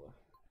 Oh.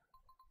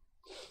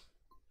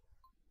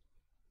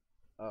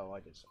 Oh, I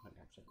did something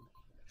accidentally.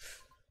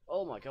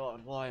 Oh my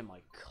god, why am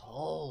I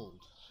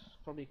cold?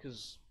 Probably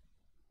because...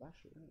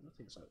 Actually,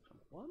 nothing's open.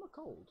 Why am I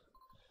cold?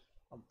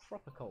 I'm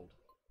proper cold.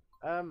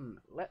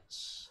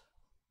 Let's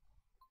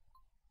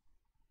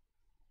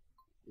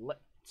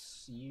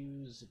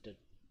use the...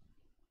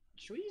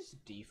 Should we use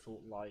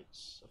default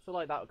lights? I feel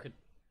like that could...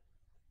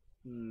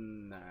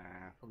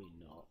 Nah, probably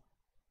not.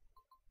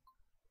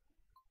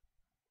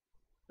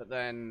 But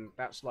then,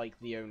 that's like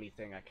the only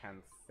thing I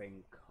can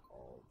think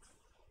of.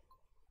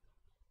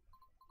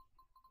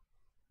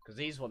 Because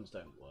these ones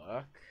don't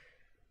work.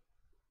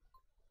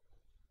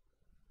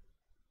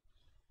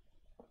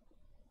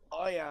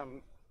 I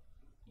am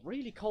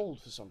really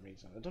cold for some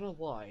reason. I don't know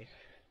why.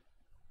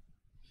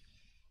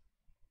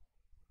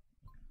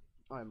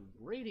 I'm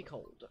really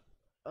cold.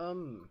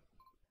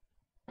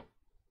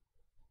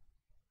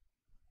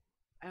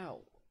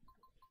 Ow.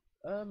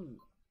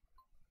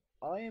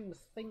 I am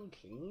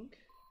thinking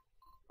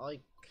I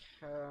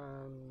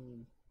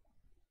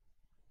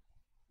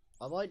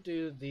might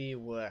do the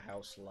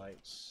warehouse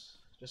lights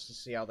just to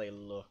see how they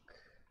look.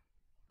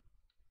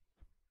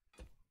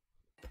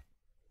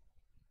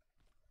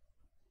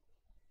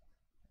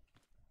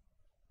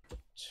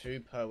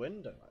 Two per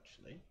window,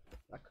 actually.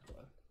 That could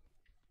work.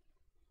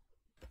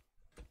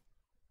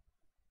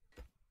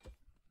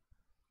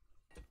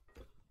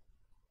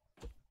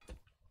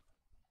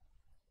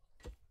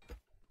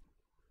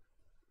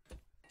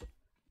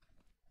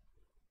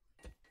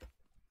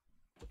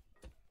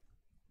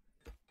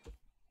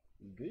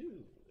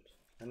 Good.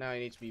 And now you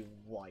need to be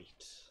white.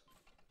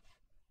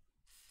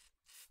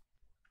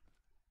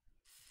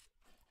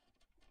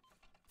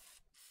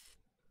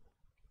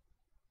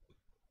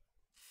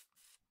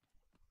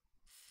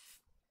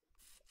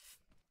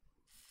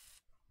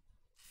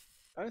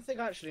 I don't think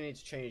I actually need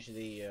to change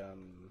the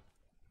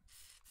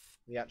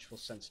actual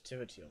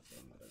sensitivity of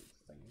them, I don't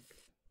think.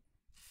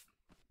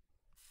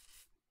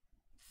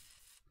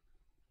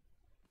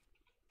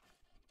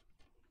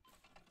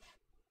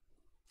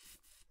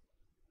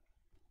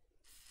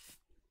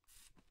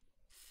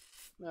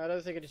 No, I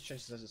don't think I need to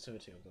change the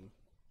sensitivity of them.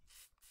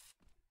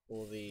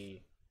 Or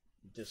the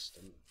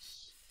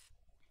distance.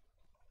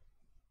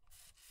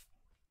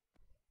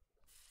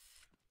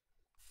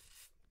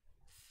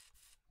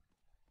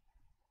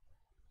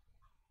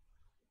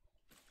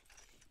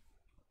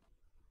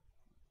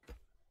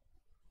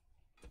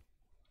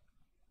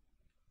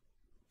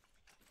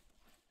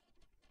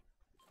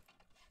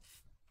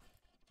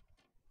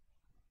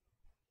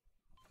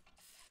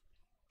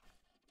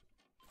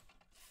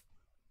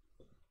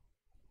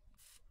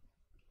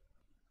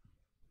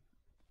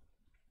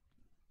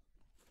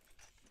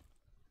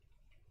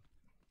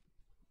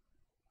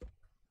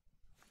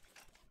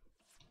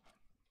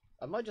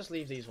 I might just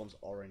leave these ones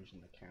orange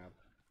in the cab.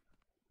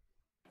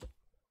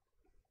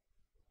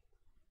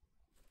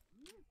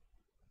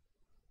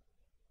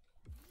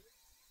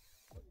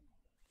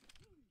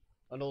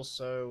 And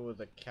also,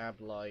 the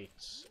cab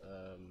light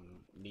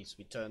needs to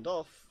be turned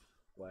off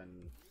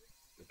when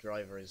the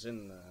driver is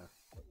in there.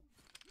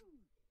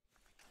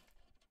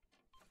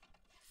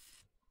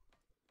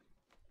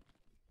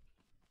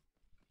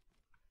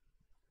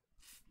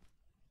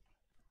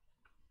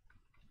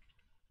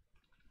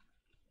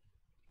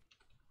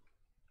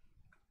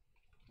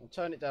 I'll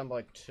turn it down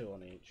by 2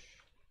 on each.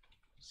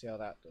 See how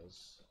that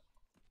does.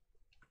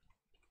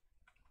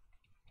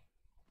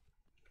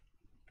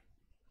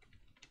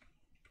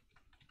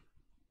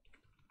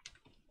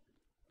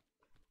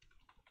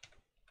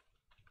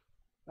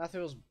 That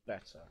feels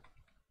better.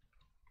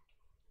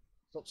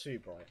 It's not too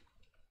bright.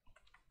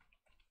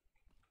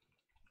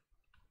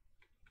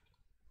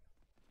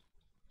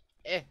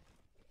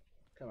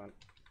 Come on.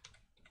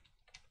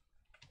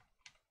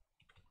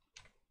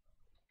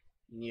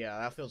 Yeah,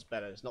 that feels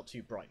better. It's not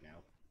too bright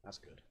now. That's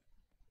good.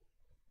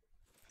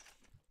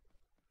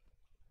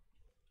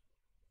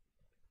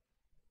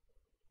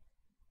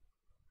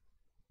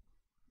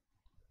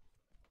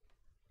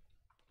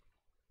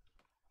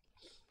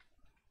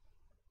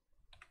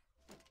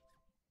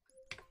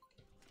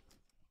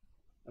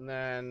 And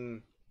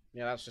then,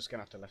 yeah, that's just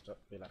gonna have to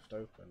be left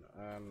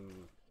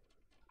open.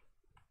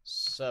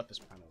 Surface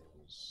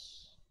panels.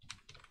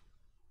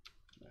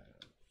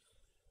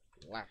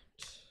 Flat.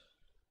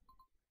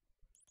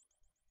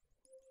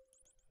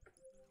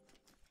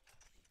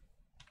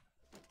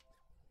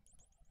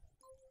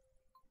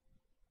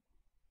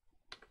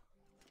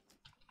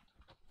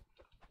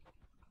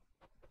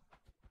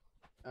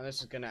 And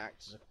this is gonna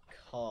act as a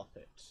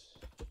carpet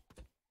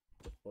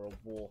or a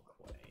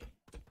walkway.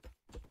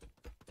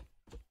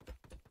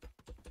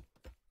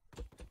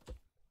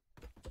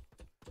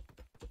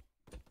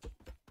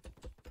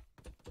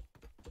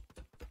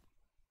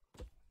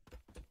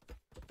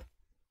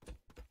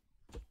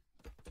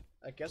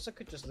 I guess I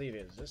could just leave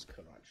it as this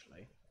colour,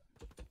 actually.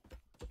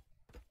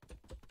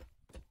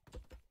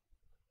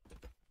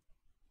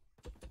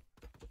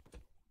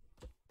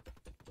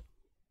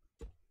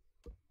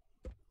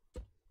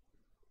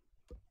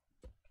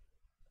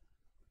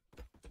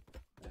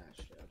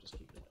 Actually, I'll just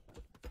keep it like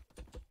that.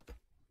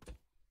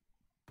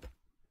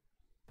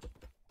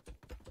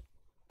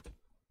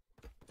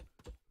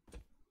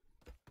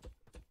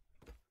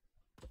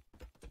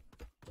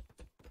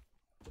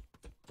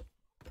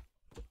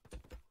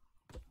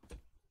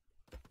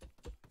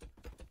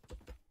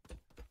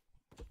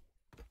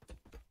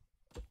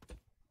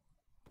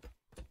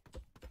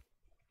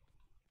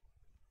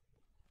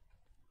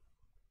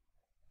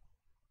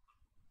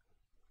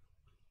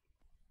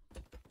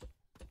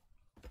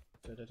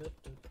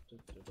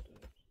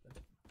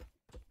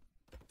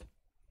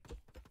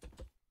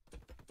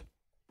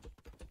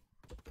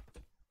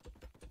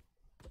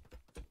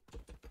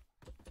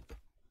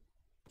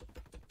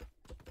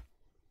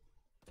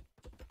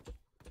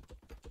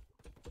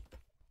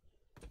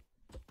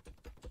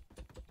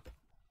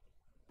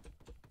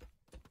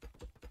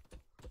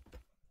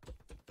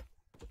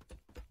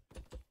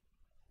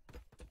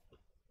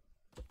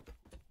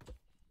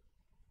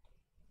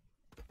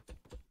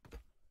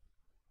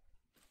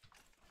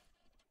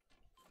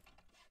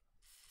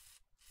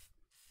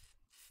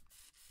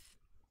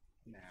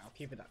 Now, I'll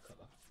keep it that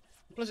colour.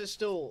 Plus, it's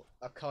still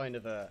a kind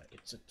of a...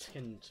 It's a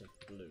tint of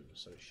blue,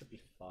 so it should be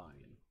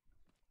fine.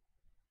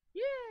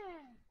 Yeah!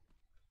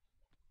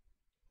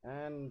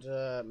 And,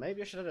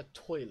 maybe I should have a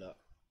toilet.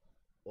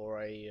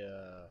 Or a,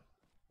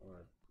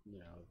 you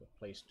know, a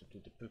place to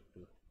do the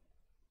poo-poo.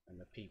 And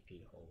the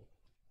pee-pee hole.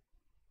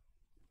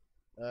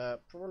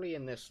 Probably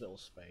in this little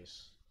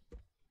space.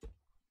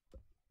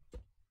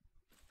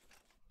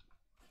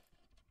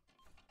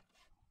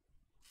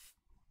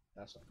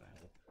 That's not gonna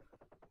help.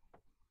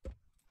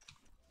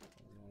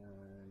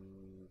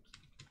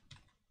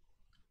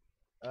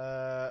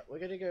 And we're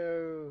gonna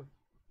go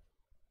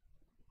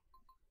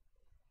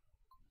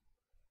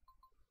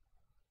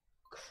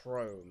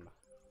chrome.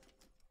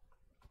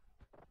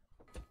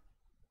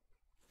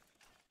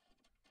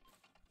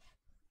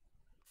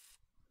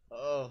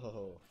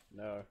 Oh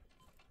no,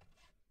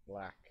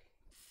 black.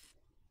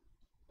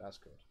 That's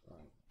good. All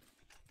right.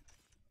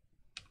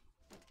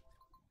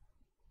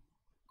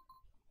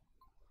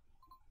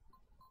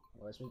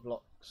 Where's my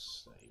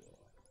blocks? There you are.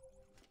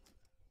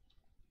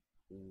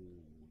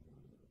 Ooh.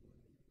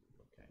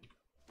 Okay.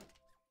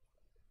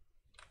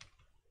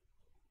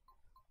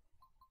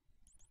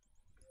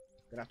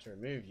 Gonna have to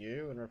remove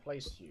you and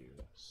replace you.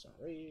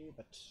 Sorry,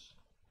 but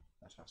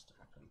that has to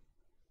happen.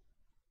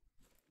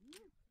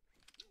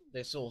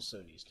 This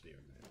also needs to be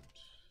removed.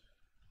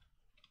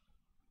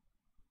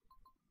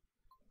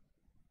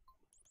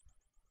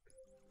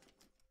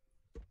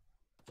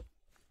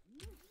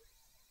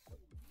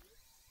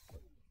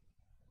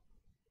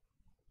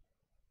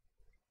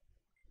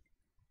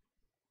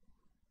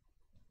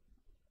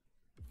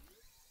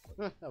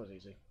 That was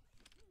easy.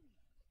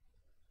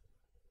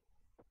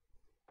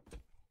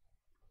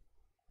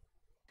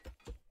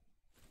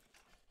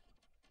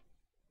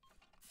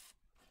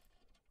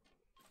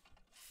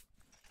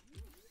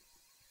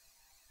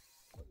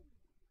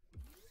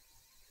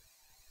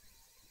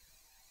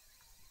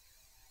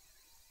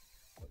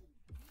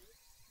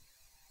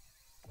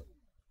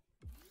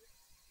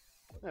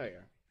 There we go.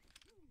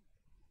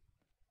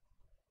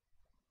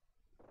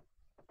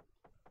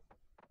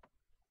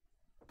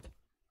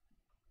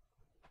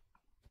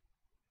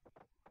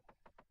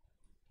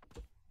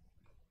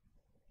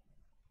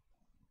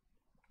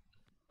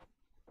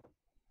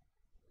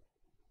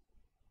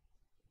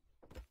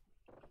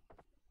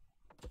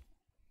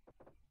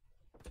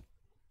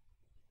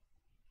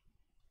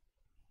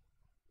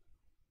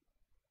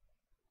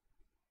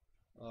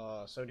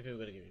 So many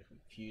people are going to get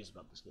confused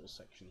about this little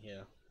section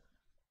here.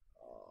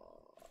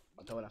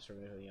 I don't have to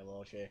remove any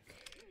logic.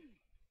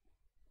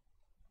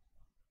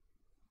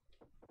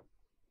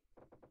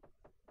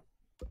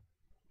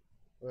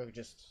 We'll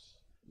just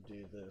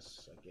do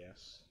this, I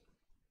guess.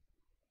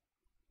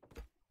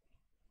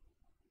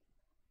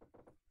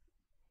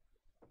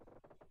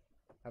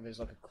 Have it as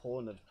like a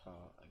cornered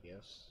part, I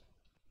guess.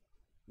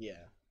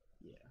 Yeah,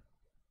 yeah.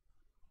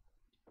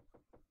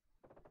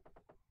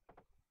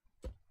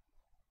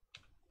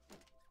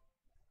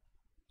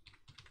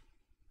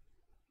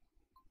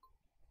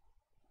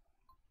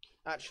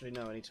 Actually,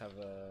 no, I need to have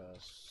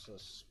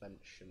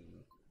suspension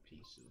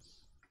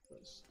pieces.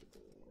 First of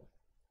all.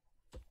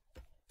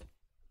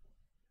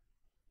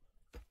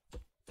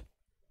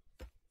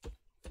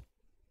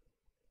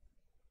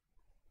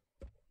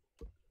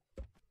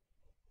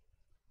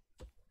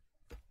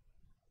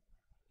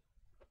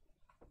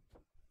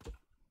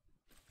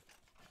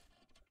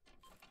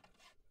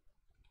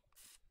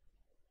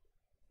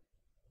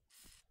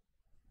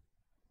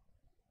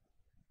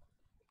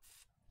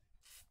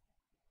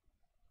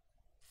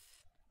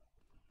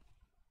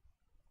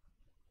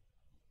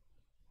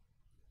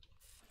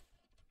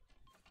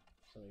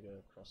 So we go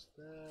across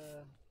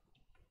there.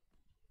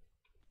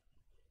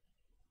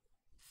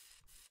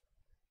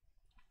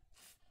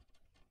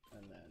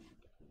 And then...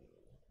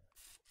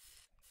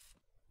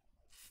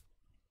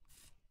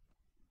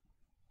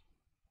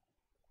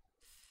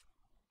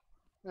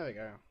 there we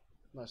go.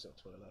 Nice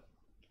little toilet.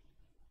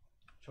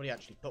 Should we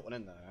actually put one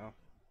in there now?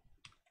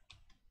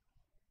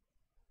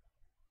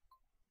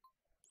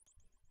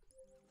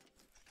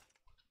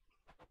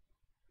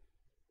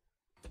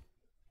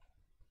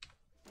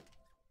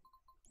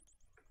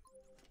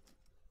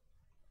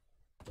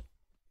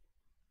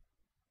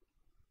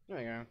 There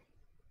we go.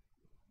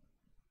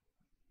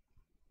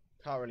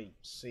 Can't really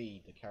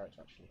see the character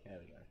actually. There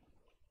we go.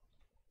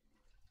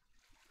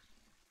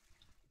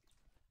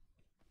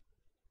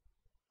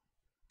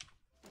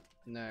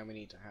 Now we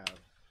need to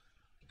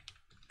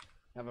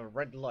have a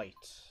red light.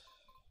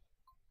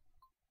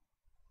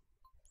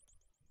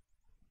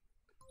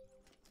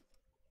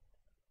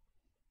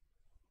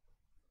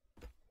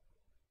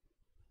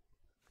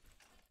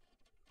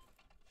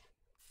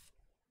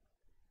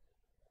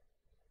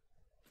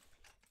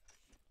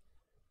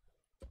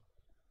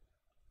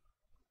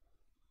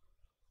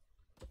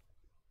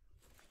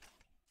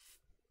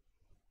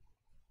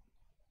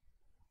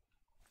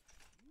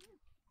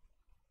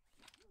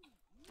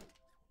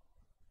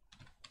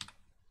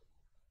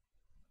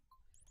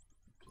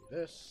 Do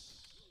this.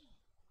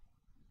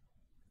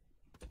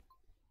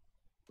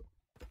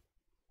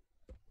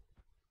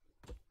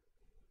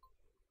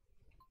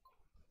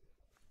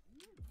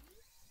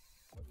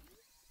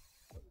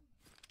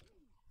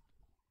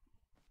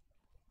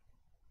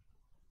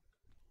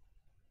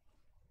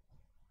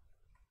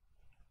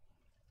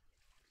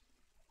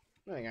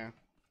 There we go.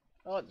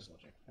 I like this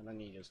logic. And then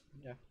you just,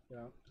 yeah, get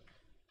out.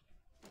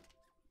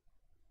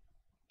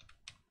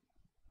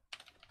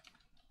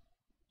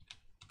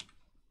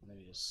 And then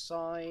you just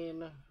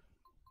sign.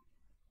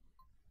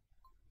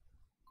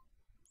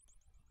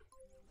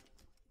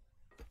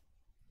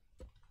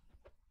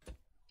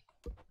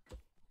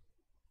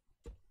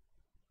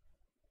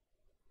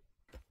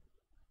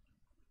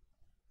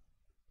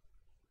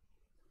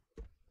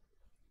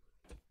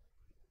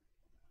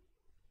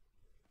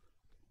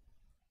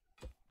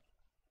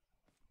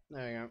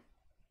 There we go.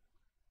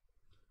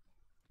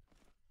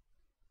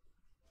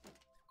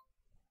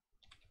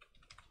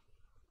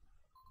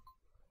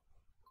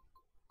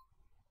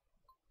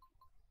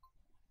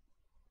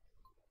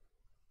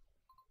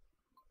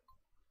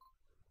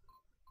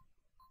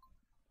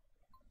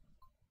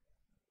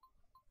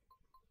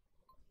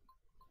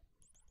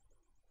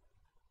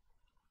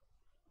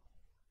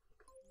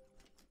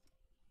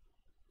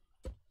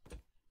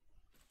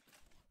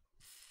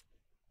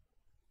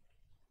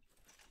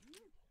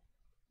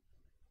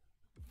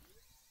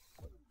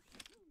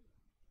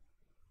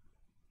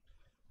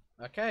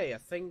 Okay, I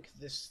think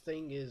this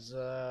thing is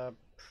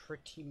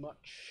pretty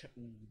much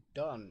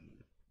done.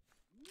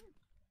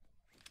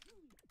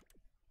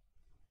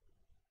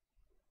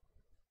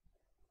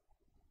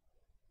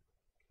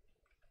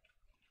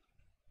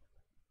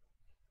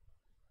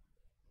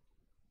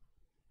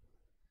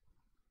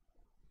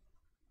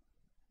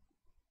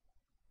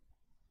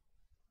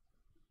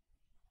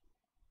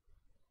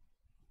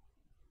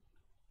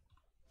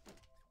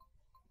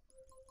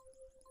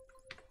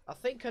 I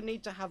think I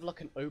need to have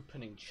like an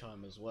opening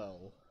chime as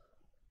well.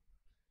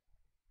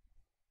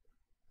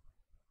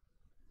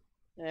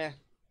 Yeah,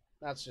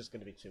 that's just going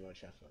to be too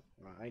much effort.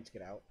 Right, I need to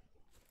get out.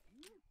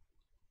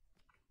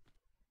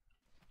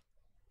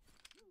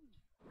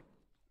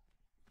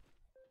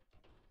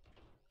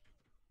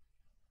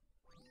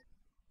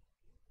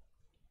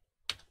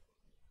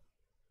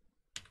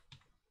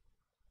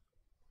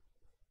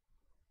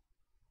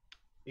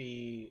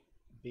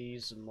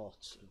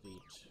 Bismot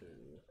V2.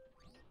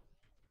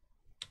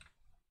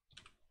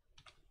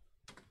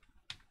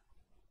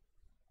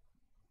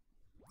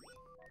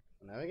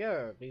 And there we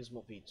go,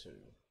 Bismot V2.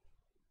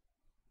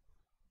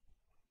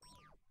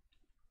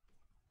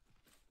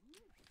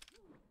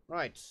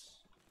 Right,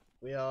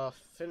 we are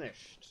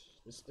finished.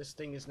 This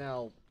thing is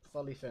now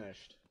fully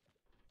finished.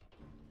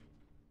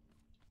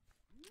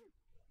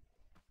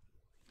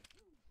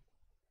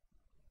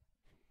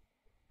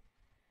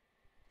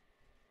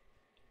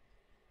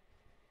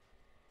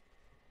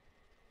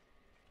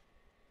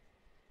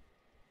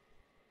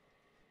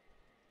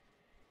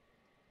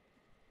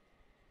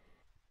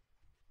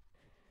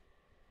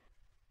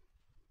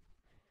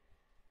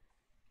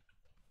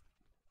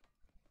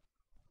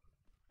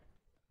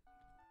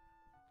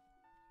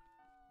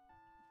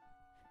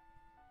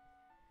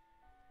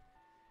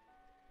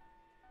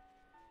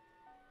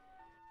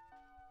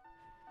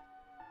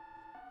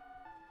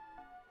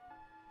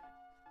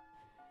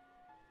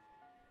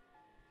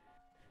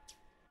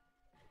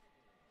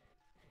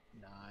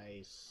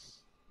 Nice.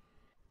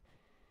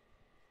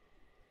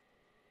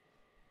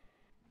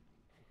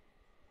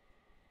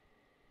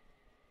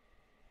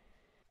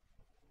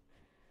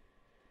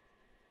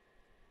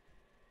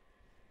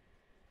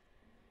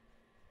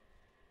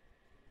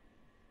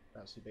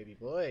 Fancy baby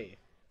boy.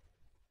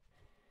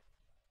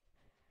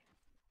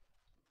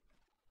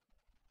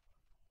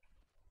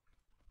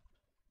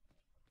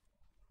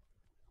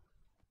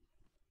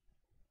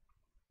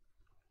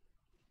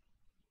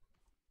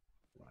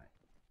 Right.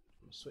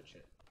 I'm gonna switch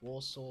it.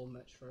 Warsaw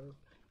Metro.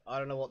 I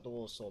don't know what the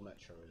Warsaw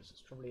Metro is.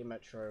 It's probably a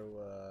metro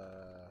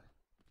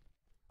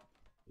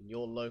in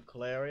your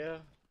local area,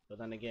 but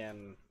then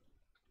again,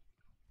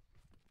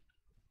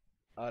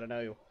 I don't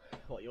know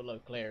what your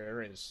local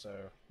area is, so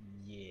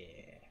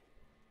yeah.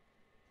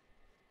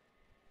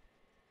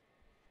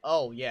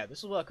 Oh yeah,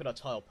 this will work on a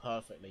tile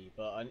perfectly,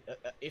 but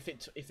if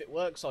it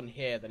works on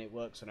here, then it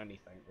works on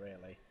anything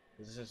really.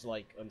 This is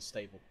like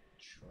unstable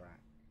track.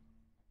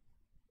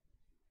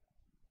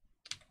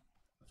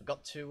 I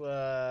forgot to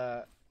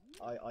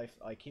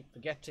I keep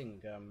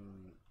forgetting.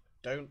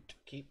 Don't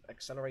keep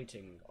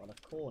accelerating on a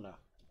corner,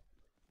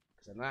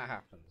 because then that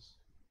happens.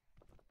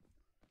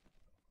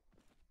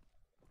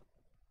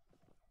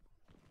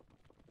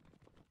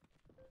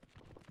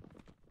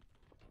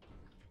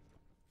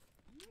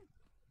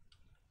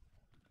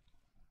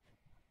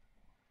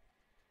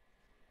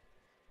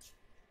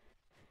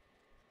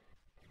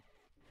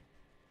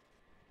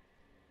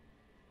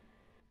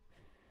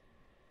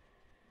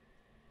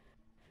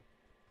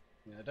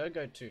 Yeah, don't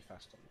go too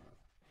fast on that.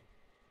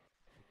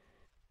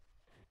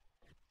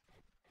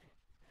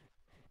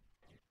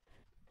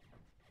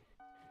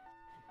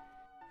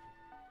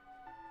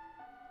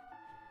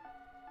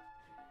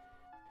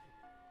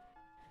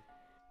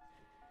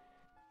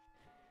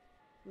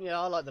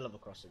 Yeah, I like the level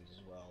crossings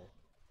as well.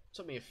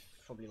 Took me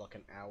probably like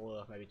an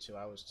hour, maybe 2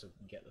 hours to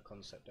get the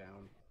concept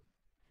down.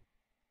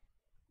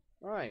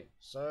 Right,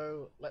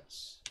 so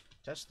let's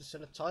test this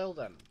in a tile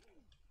then.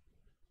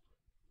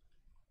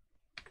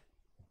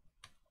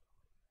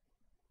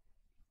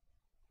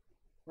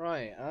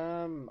 Right,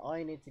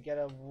 I need to get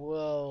a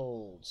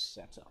world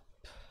set up.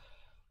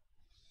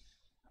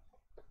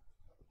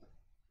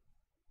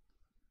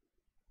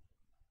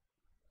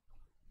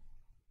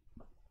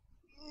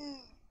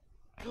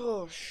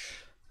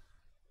 Gosh,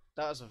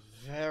 that was a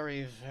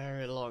very,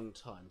 very long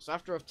time. So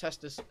after I've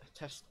tested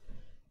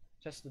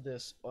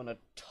this on a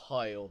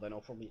tile, then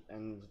I'll probably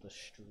end the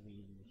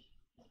stream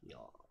here.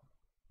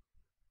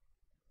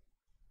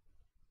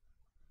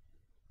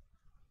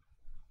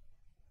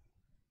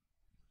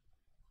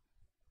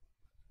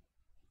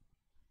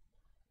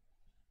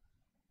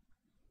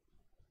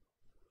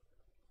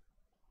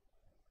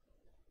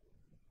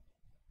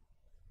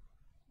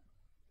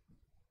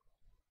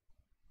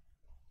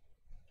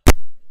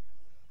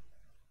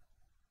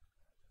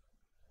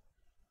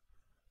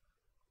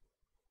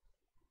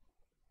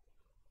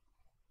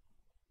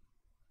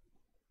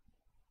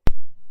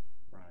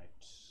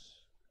 Right.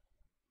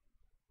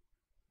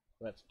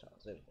 Where's the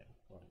tiles? There we go.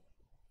 Right.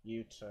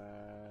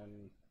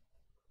 U-turn.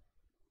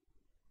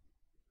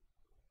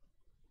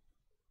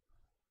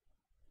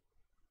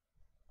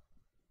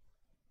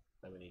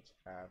 Then we need to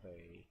have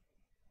a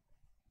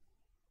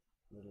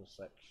middle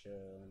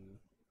section.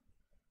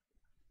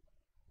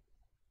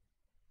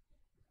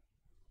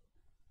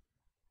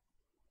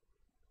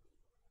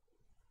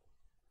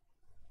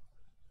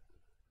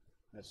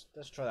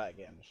 Let's try that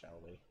again, shall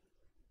we?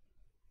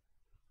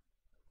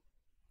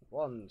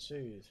 1,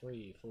 2,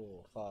 3,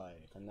 4, 5,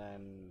 and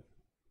then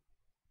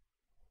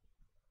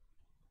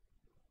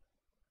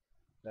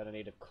I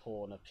need a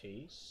corner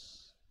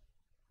piece.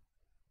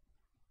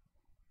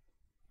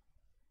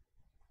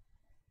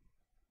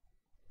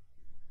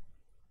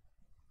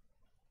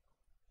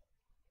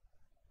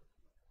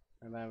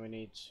 And then we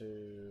need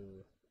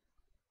to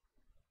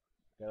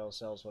get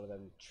ourselves one of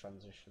them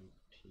transition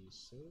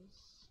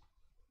pieces.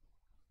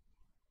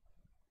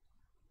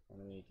 And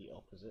we need the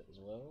opposite as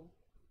well.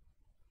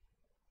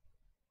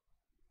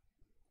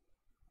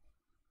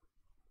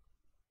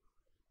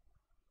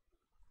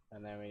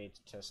 And then we need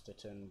to test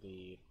it in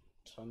the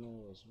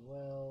tunnel as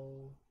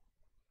well.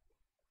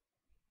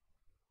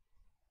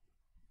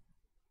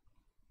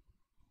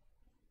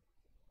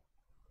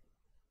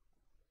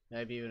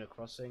 Maybe even a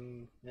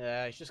crossing.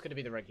 Yeah, it's just going to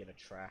be the regular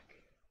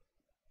track.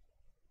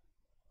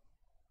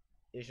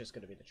 It's just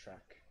going to be the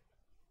track.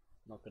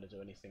 Not going to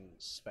do anything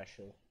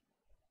special.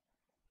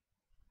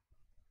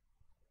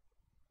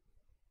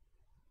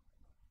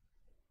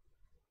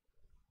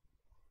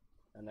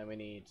 And then we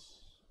need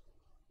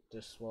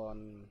this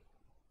one.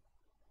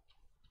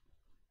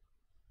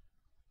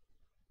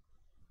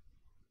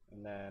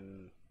 And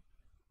then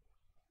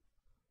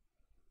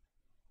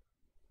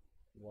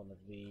one of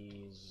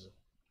these.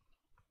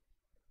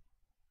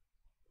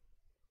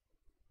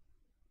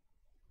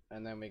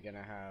 And then we're going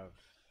to have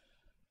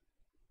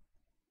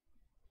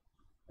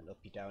an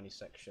uppy downy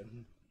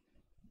section.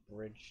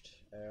 Bridged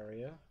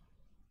area.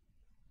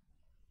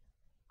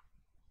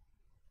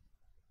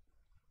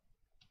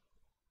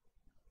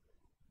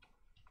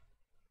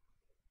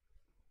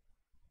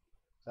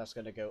 That's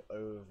going to go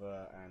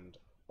over and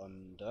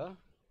under.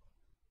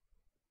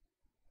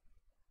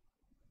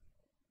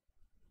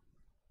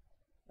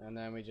 And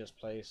then we just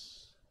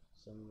place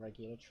some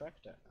regular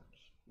track down.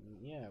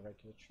 Yeah,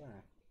 regular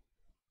track.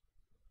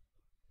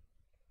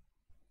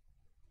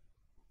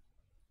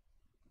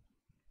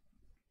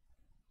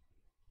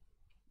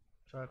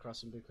 Track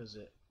crossing because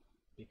it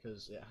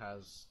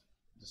has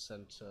the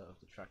center of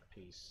the track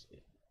piece.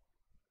 It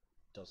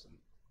doesn't.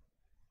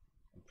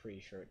 I'm pretty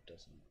sure it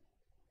doesn't.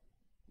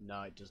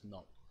 No, it does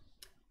not.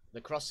 The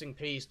crossing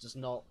piece does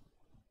not.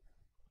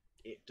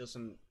 It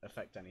doesn't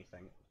affect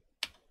anything.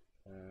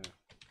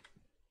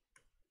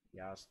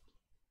 Yes.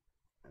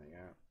 There we go.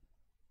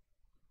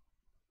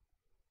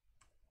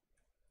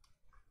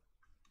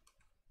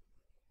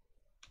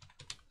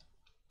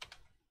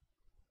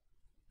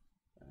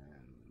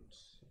 And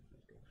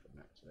go from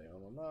that to the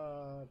all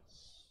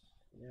mods.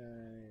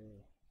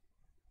 Yay.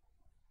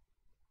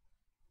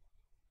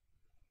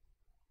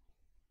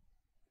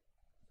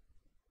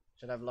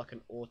 Should have like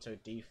an auto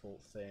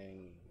default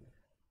thing.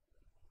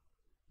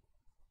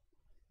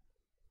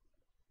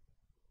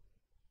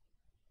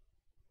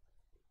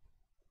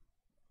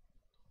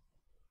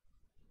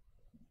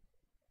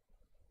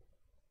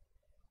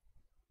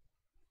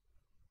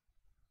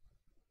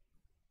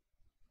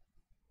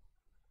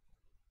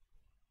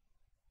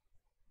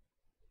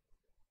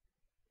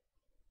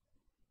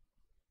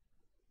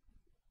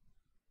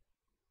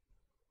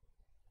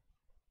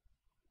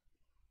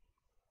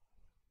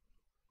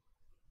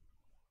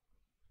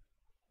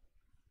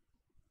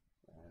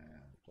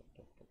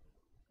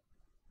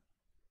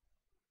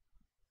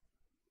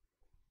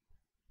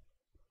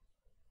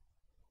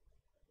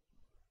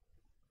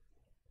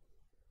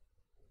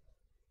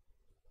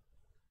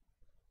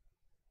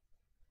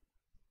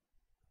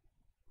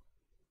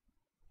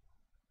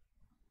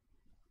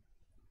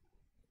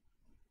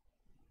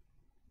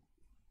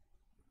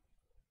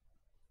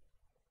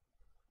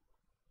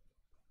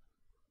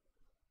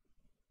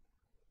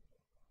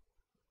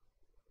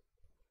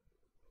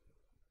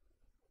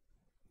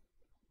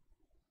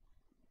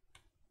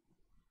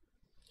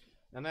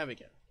 And there we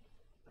go.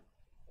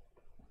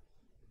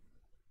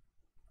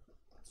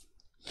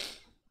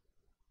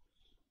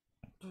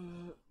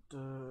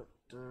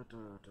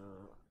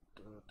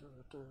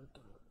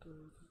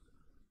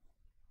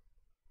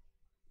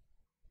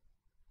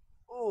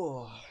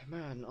 Oh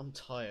man, I'm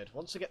tired.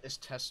 Once I get this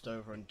test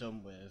over and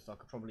done with, I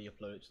could probably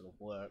upload it to the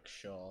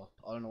workshop.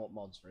 I don't know what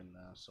mods are in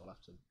there, so I'll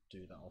have to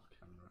do that off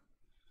camera.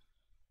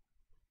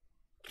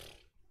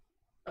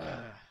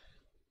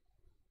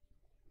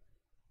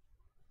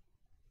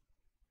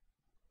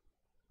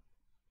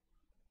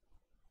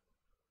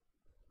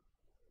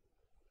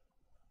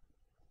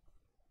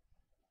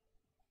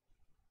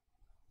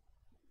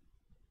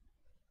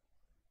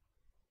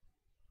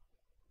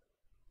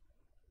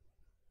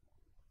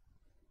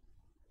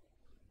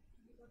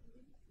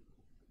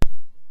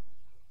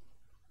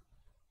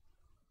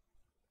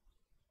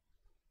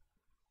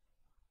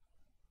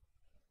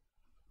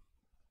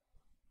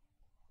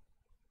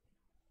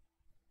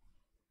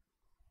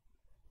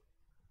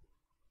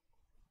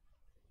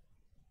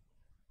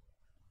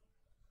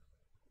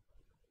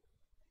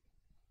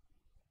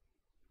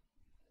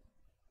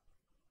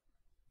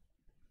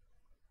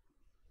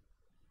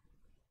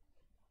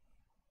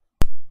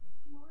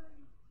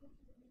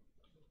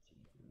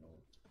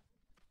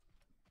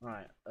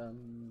 Right,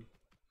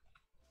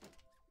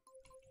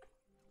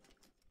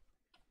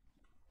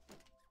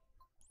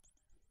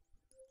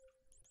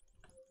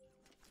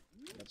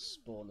 let's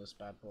spawn this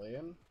bad boy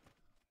in.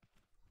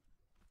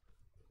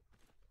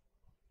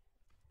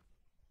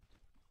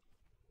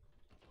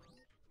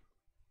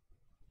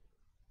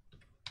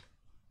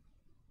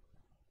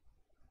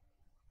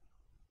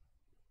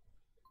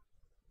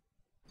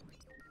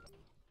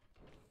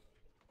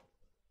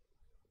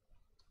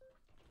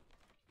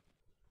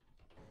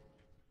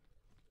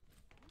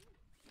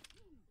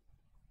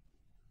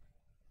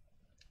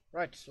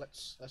 Right,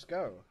 let's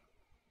go.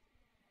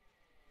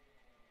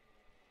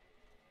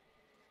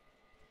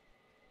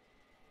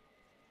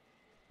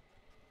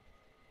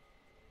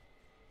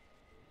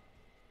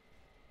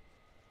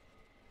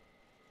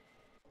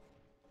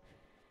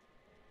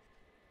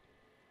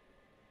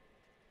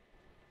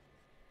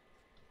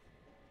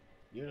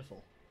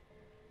 Beautiful.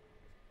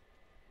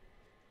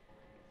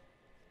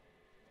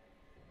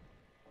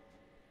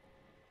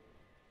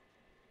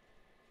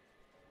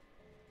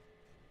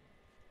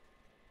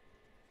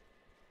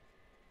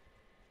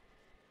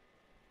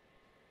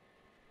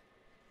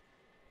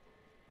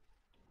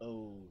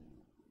 Oh.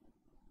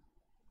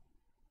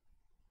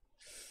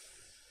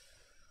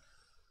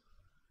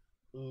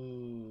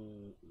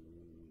 Ooh.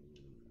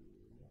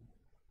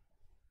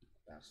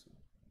 That's not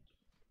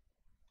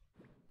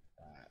good.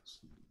 That's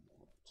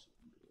not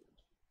good.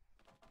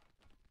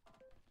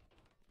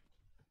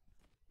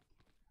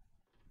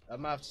 I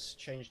might have to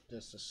change the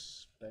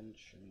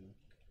suspension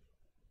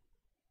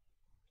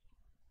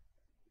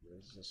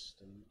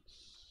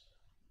resistance.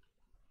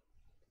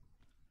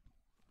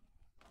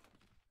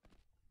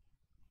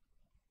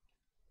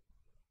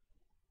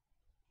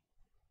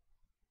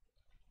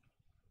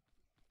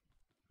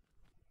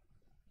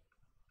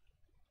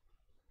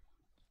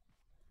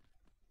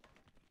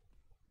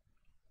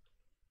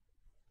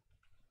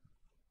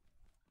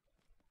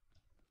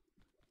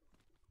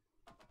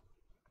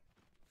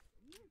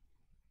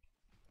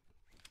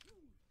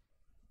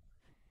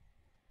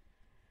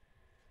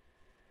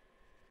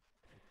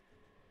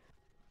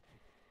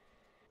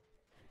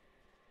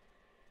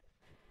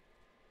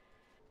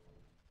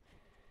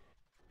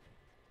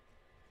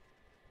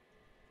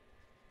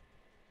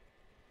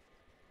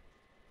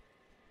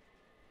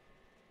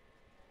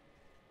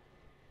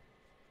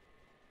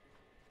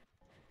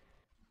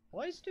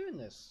 Why is he doing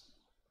this?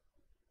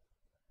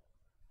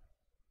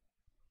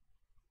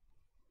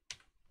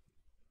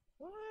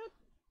 What?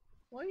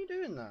 Why are you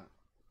doing that?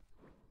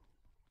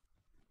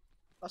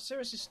 I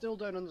seriously still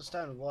don't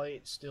understand why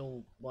it's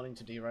still wanting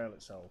to derail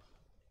itself.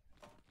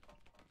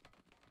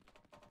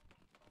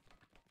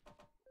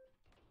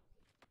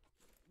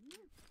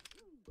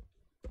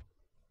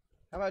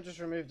 How about I just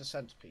remove the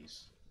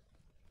centerpiece?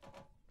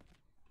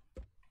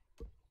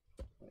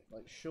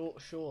 Like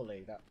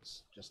surely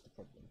that's just the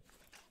problem.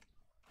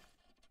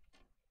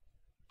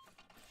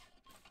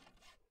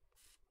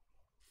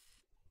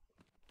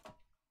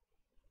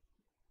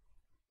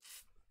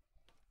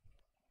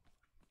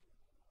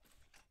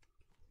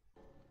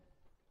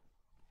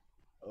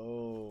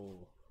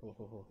 Oh,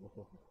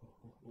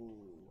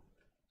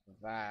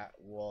 that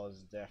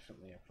was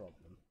definitely a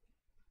problem.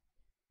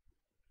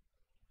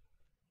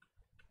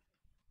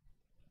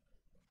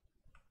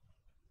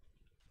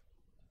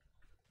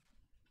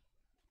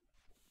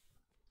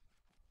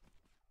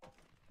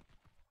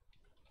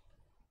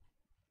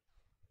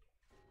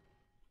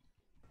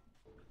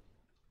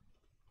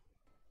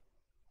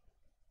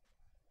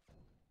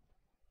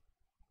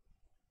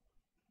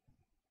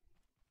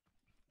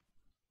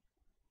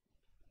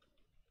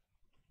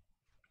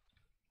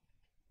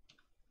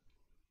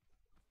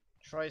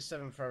 Try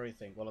 7 for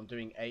everything while I'm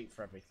doing 8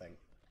 for everything.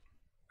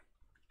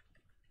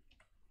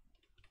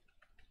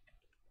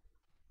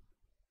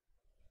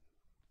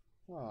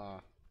 Ah.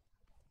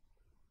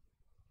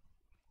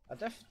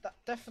 That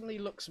definitely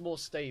looks more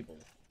stable.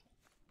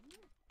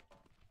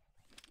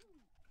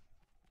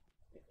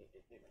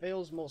 It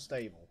feels more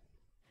stable.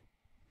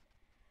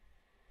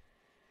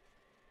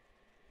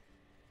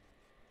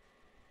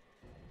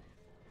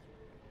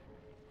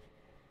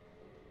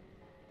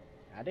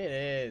 And it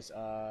is,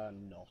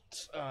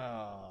 not.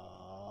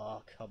 Ah,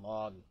 come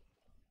on.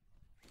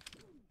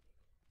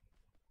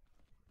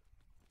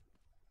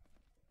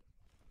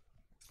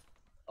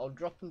 I'll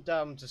drop them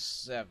down to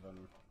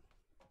 7.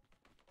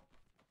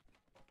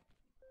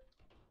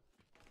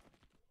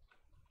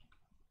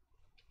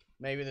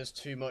 Maybe there's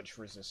too much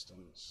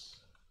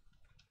resistance.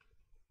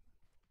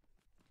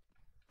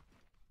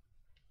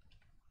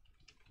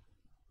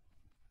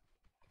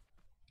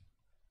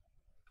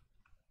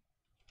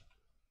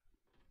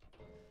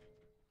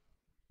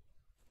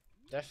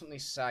 Definitely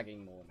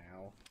sagging more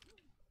now.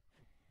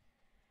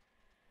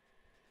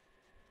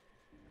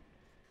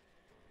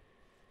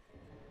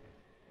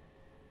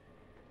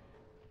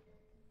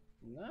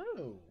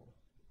 No.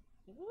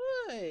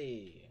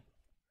 Why?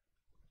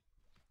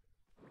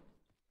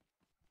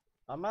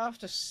 I might have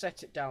to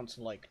set it down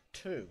to like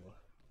 2.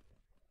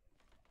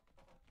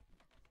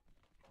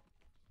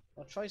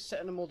 I'll try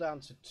setting them all down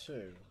to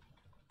 2.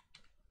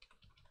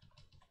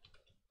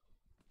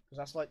 Because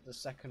that's like the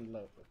second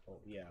low. Oh,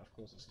 yeah, of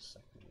course it's the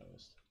second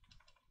lowest.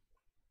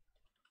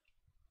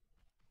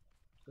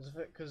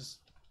 Because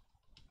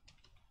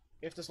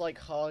if there's like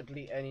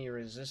hardly any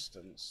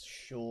resistance,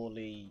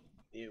 surely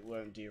it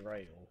won't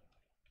derail.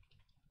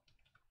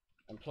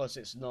 And plus,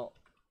 it's not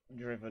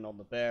driven on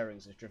the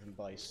bearings; it's driven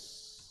by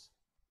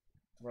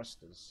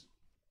thrusters,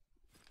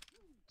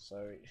 so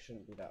it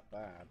shouldn't be that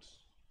bad.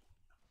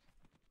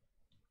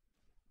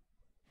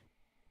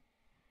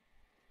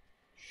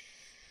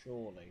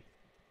 Surely.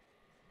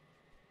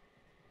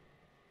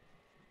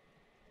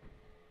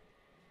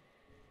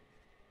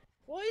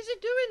 Why is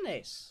it doing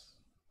this?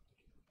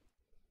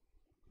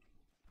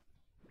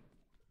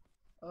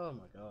 Oh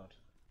my god.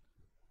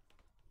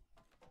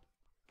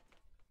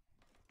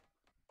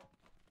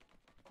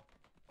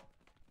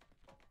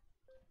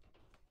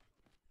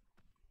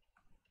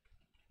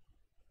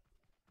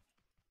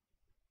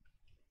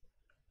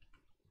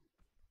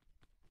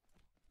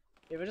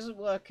 If it doesn't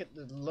work at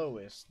the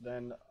lowest,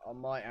 then I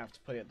might have to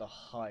put it at the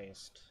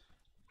highest.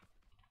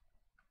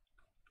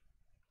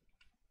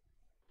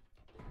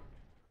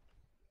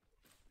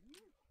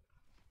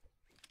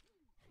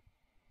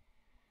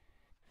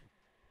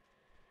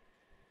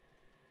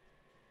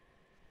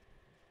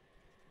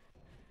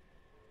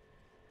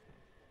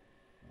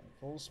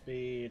 Full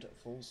speed,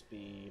 full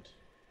speed.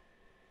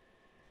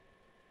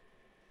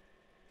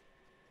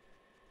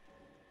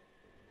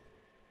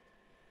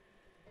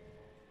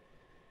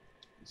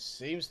 It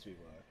seems to be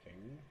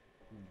working,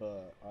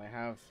 but I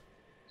have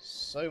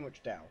so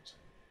much doubt.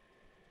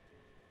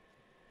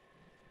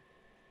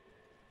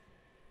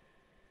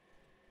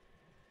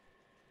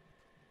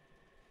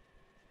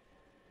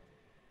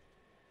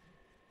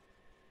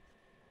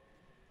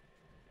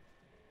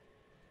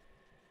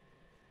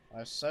 I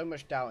have so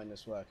much doubt in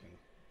this working.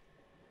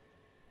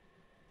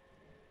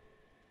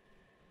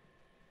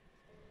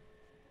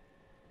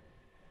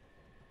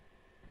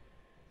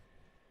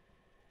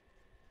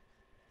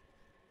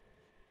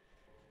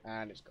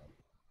 And it's gone.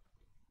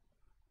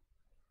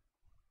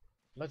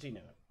 Bloody knew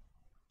it.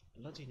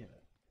 Bloody knew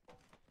it.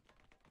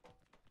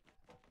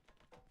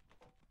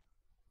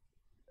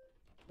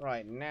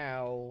 Right,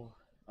 now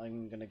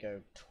I'm gonna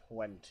go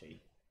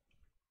 20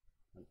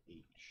 on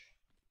each.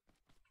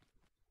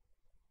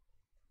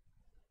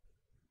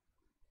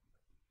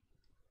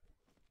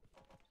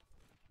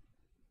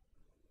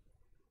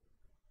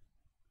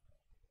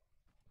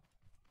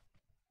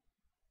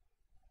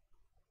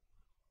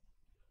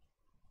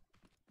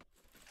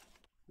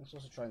 Let's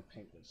also try and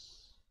paint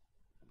this.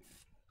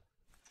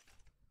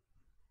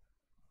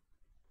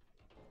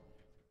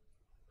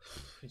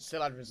 It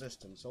still had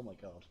resistance, oh my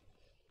god.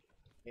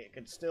 It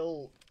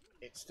still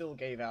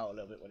gave out a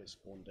little bit when it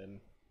spawned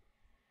in.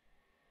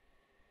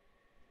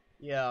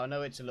 Yeah, I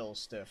know it's a little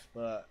stiff,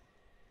 but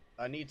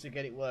I need to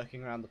get it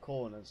working around the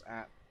corners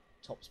at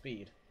top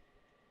speed.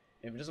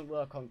 If it doesn't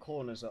work on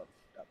corners at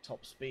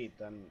top speed,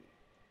 then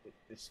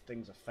this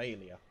thing's a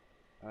failure.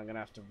 And I'm going to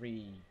have to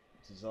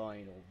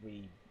redesign or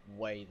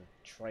re-weigh the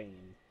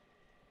train.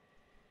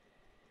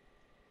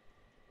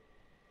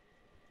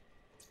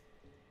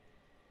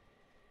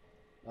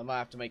 I might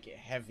have to make it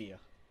heavier.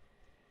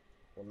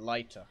 Or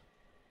lighter.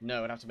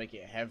 No, I'd have to make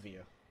it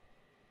heavier.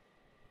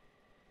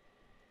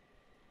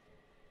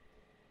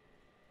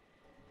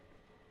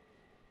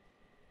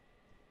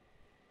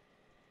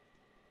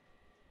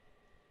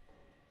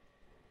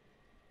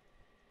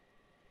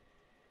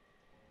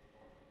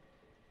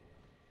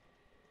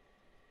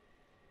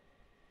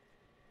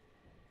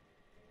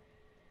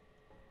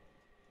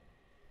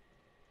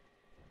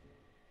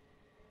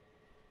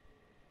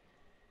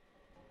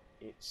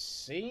 It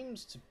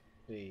seems to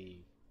be...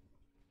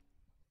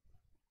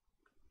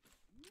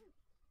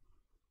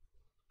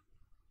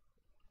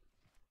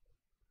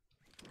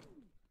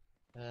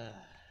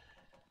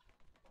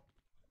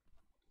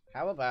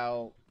 How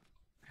about...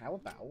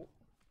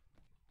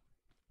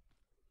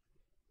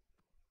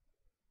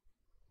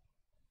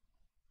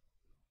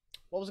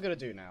 What was I going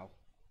to do now?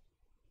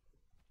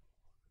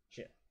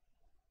 Shit.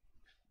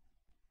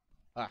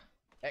 Ah,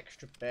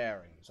 extra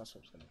bearings. That's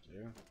what I was going to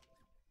do.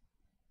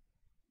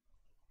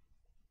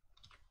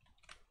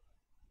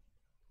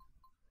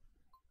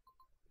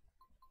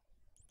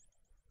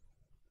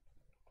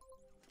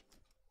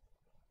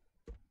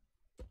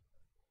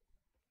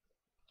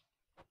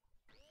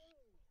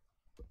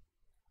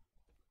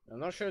 I'm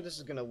not sure this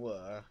is going to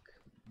work,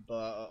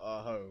 but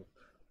I hope.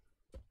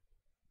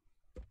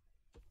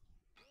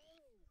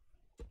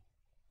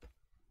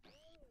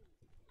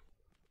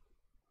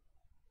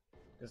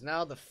 Because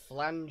now the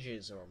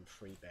flanges are on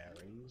 3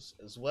 bearings,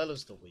 as well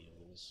as the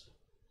wheels.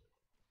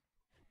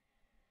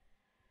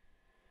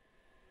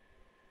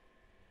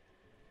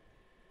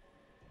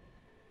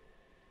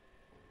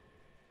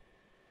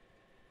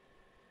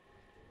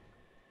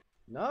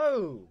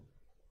 No!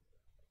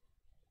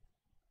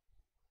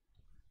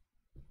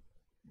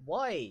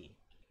 Why?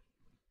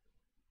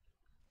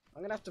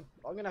 I'm gonna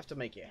have to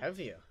make it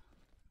heavier.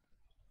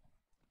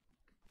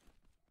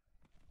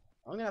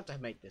 I'm gonna have to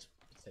make this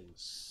thing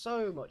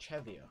so much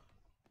heavier.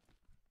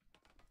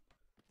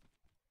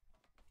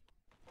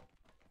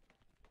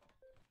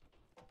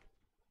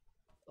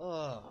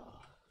 Oh.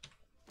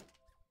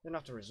 I'm gonna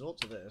have to resort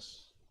to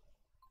this.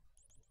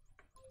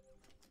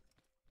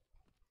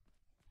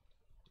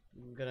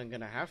 I'm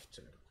gonna have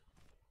to.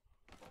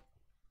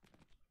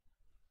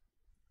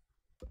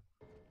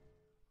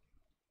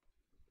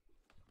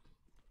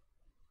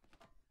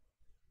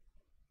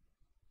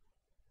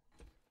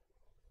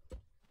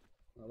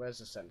 Oh, where's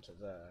the center?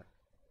 There.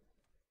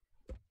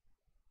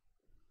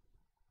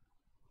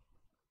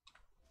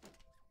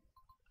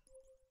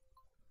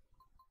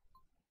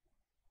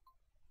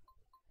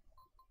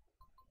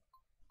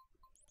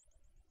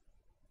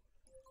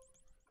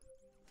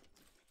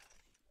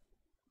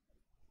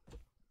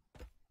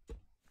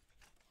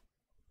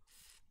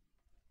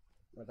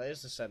 Well, that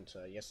is the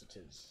center. Yes, it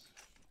is.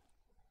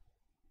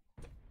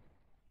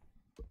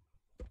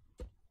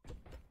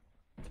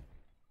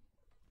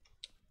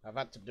 I've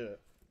had to do it.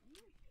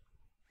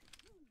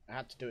 I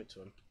had to do it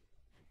to him.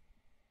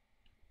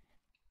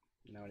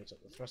 Now I need to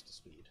up the thruster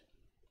speed.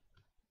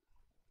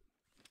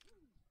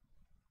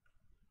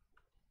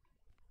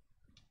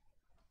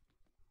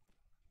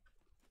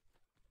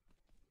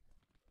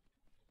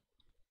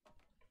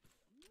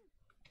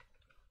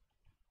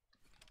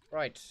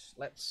 Right,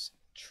 let's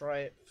try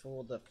it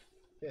for the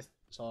 5th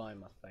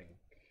time, I think.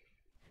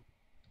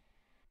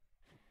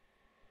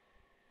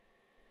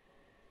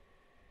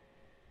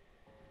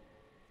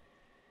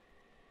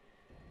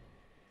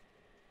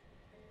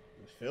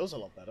 It feels a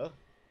lot better.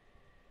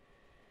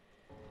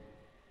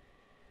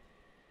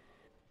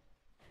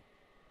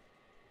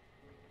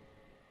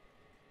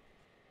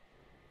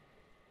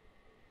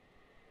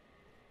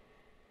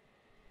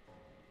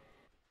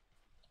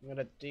 I'm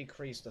gonna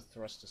decrease the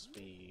thruster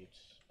speed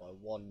by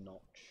 1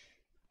 notch.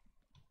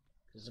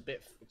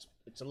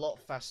 It's a lot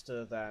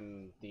faster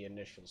than the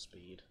initial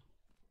speed.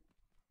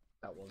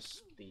 That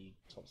was the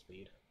top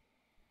speed.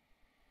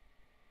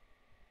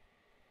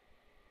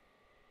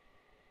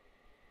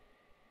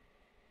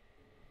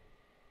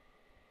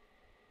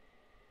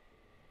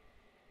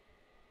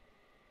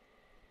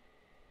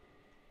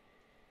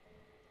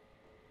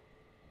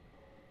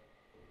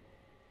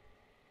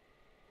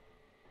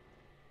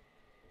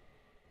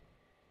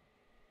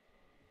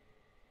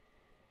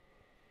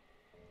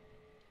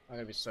 I'm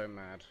gonna be so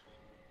mad.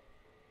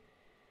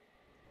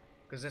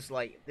 Because it's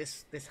like,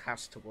 this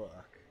has to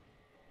work.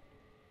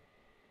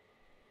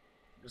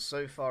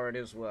 So far it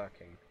is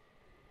working.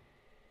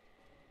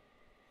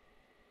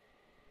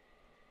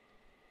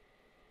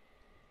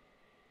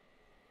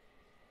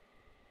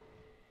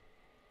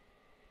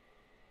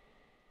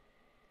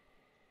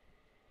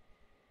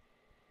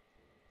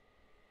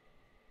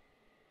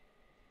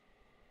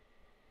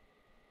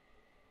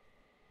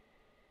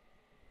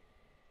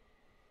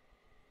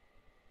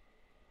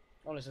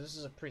 Honestly, this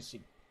is a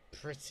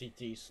pretty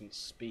decent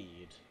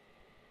speed.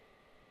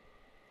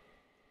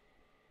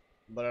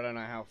 But I don't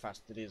know how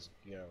fast it is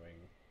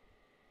going.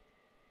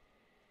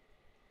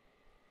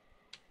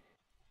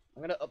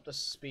 I'm gonna up the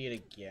speed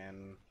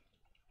again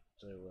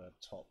to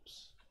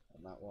tops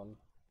on that one.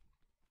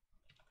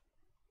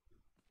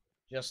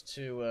 Just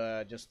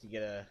to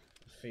get a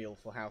feel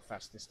for how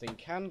fast this thing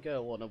can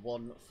go on a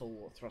one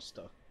full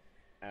thruster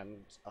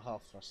and a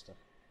half thruster.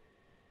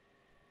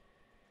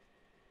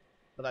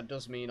 But that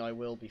does mean I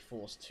will be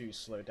forced to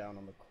slow down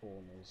on the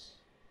corners.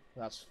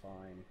 That's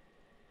fine.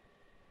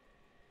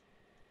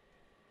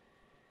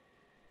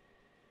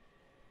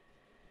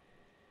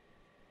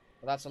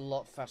 But that's a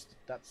lot faster.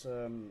 That's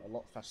a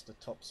lot faster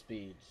top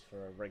speed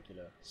for a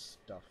regular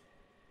stuff.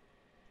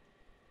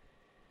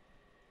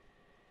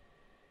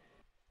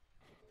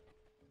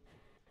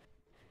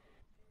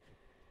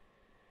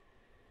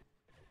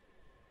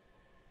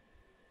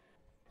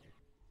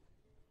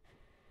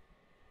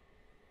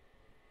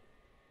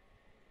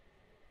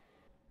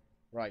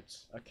 Right.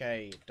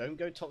 Okay. Don't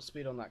go top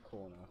speed on that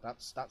corner.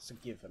 That's a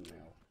given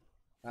now.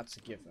 That's a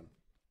given.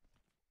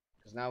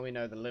 Because now we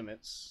know the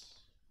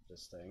limits of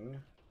this thing.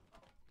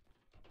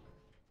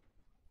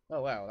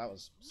 Oh wow, that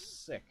was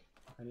sick.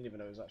 I didn't even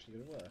know it was actually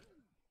going to work.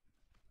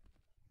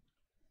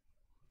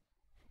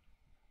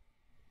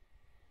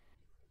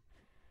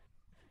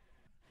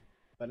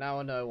 But now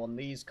I know on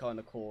these kind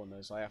of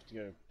corners I have to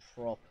go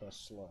proper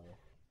slow.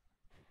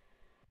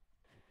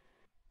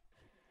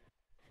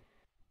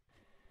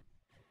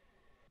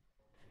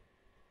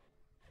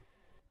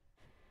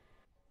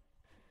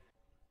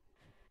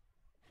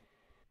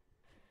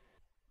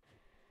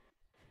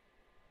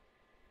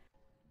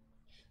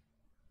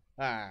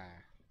 Ah,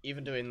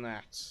 even doing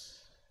that,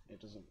 it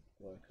doesn't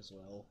work as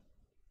well.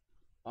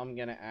 I'm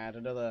gonna add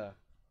another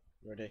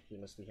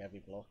ridiculously heavy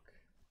block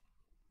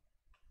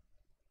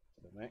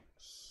to the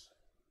mix.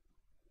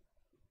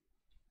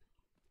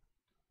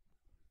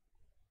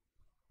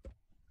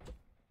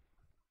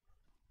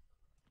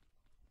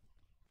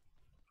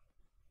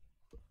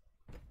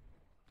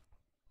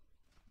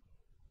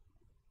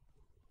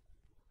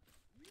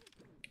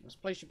 Let's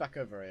place you back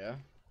over here.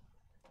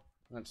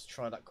 Let's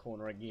try that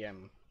corner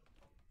again.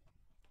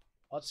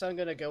 I'd say I'm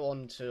gonna go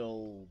on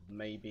till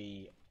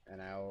maybe an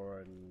hour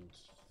and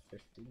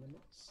 50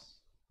 minutes?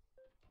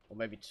 Or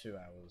maybe 2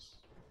 hours.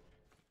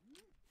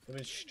 I've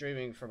been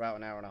streaming for about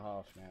an hour and a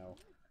half now.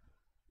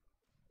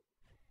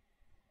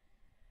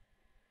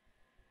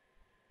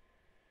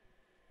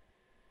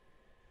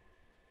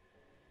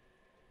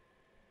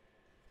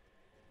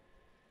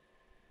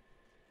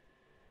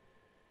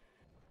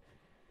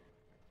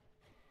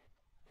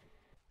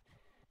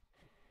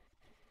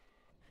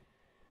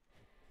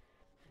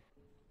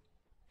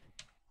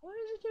 Why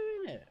is it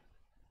doing it?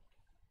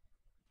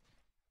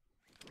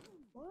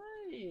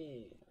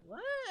 Why? Why?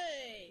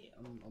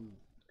 I'm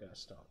gonna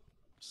start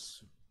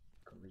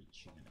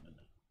screeching in a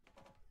minute.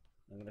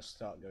 I'm gonna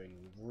start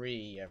going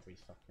every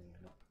fucking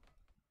minute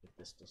if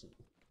this doesn't.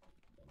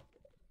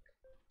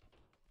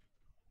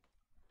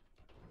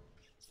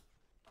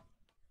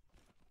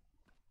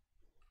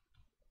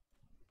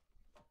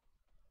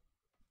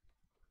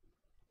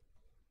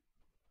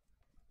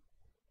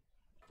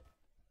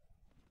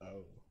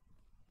 Oh,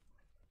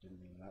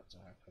 didn't mean that to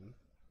happen.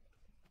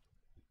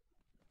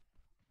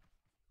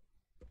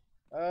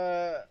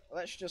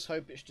 Let's just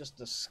hope it's just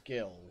a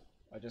skill.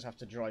 I just have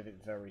to drive it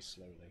very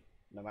slowly,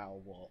 no matter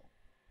what.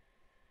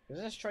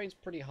 Because this train's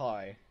pretty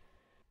high.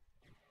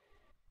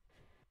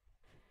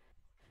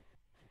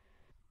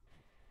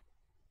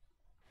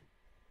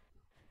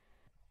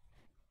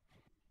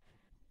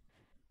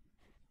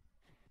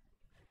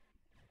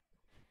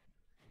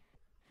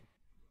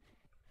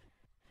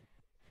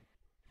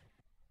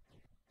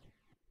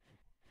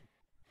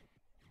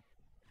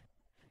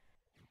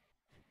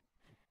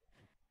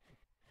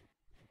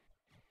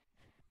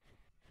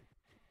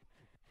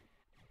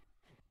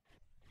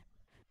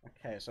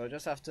 Okay, so I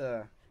just have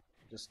to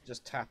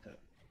just tap it.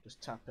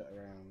 Just tap it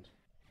around.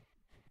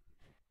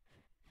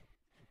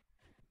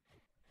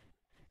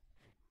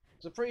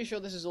 So I'm pretty sure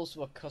this is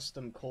also a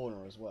custom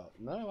corner as well.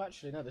 No,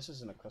 actually, no, this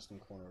isn't a custom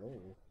corner at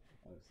all,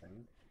 I don't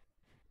think.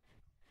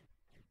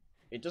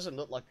 It doesn't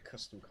look like a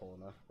custom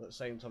corner, but at the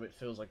same time it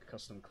feels like a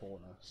custom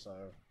corner,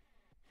 so...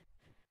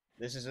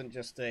 This isn't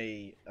just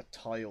a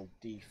tiled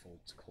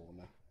default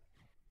corner.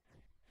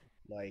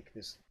 Like,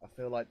 this, I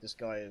feel like this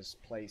guy has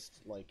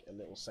placed, like, a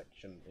little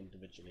section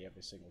individually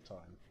every single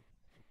time.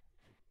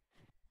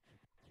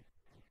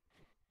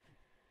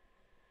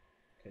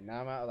 Okay,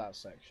 now I'm out of that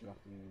section, I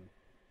can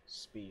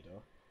speed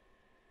up.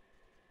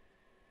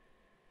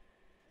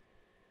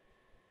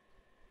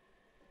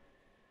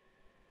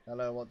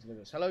 Hello, what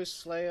delivers? Hello,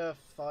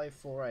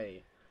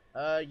 Slayer548.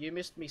 You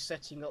missed me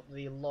setting up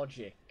the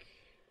logic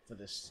for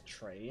this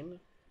train.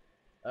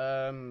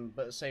 But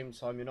at the same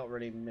time, you're not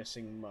really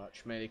missing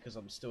much, mainly because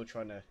I'm still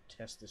trying to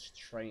test this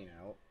train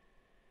out.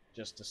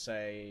 Just to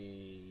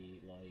say,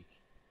 like,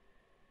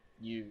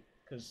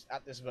 because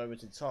at this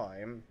moment in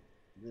time,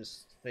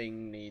 this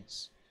thing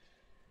needs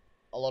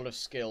a lot of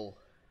skill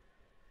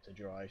to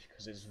drive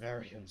because it's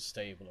very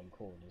unstable on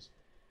corners.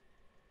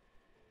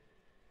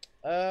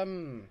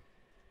 And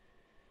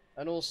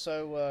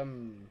also,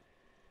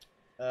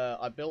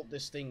 I built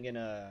this thing in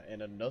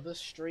another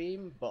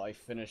stream, but I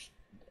finished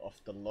off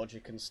the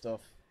logic and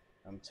stuff.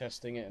 I'm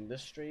testing it in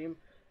this stream.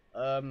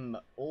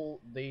 All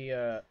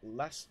the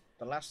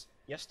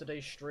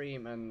yesterday's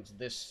stream and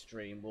this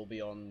stream will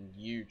be on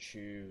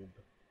YouTube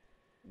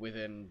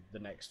within the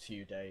next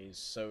few days.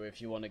 So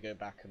if you want to go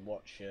back and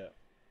watch it,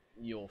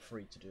 you're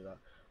free to do that.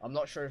 I'm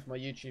not sure if my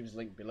YouTube's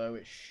linked below.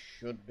 It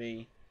should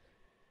be.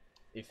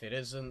 If it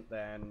isn't,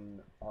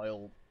 then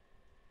I'll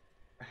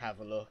have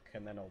a look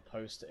and then I'll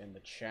post it in the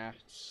chat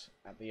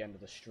at the end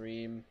of the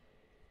stream.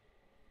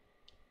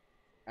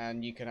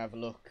 And you can have a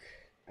look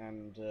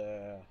and,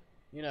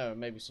 you know,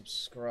 maybe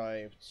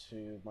subscribe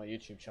to my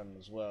YouTube channel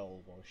as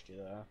well whilst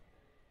you're there.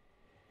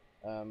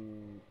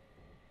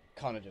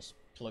 Kind of just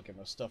plugging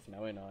my stuff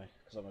now, ain't I?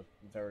 Because I'm a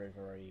very,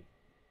 very,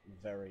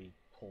 very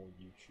poor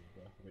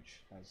YouTuber, which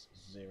has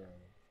zero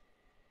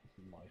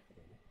life at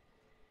all.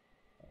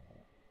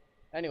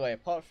 Anyway,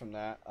 apart from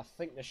that, I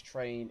think this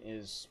train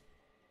is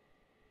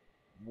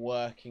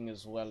working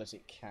as well as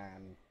it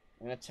can.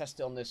 I'm going to test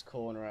it on this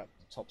corner at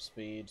the top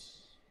speed,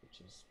 which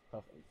is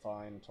perfectly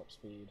fine, top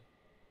speed.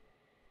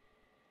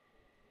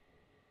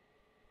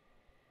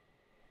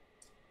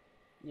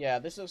 Yeah,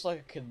 this looks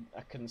like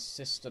a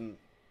consistent...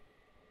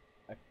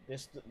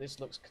 This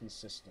looks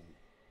consistent.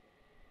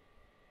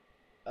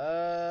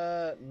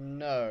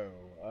 No.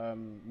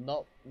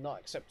 Not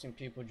accepting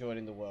people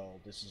joining the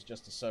world. This is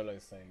just a solo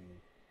thing.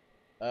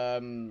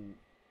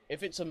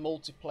 If it's a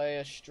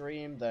multiplayer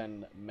stream,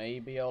 then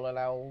maybe I'll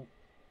allow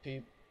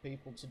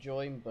people to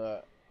join,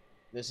 but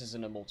this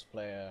isn't a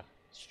multiplayer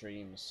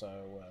stream, so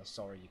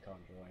sorry you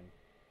can't join.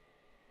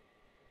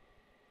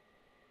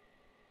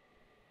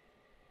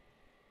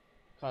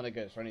 Kind of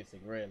goes for anything,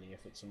 really,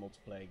 if it's a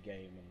multiplayer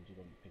game and you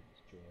want people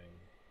to join.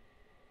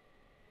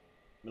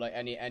 Like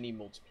any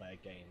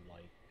multiplayer game,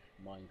 like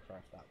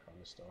Minecraft, that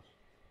kind of stuff.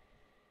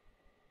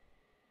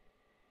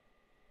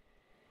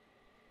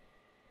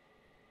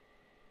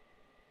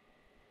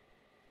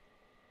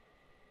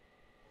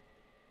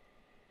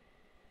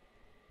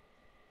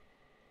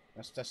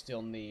 Let's test it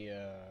on the,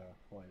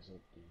 what is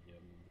it,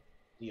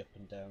 the up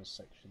and down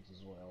sections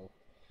as well.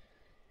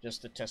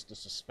 Just to test the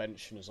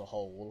suspension as a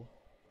whole.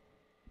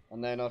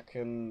 And then I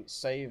can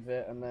save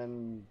it and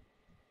then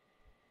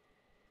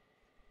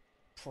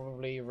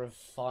probably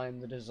refine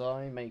the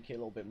design, make it a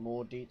little bit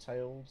more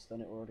detailed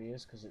than it already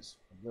is, because it's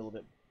a little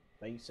bit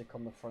basic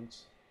on the front.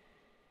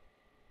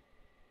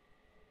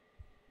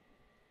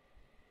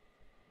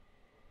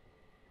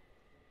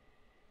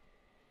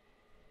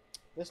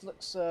 This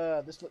looks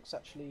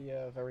actually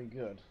very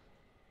good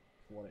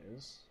for what it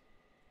is.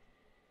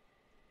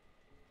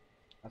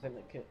 I think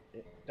that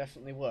it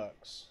definitely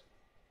works.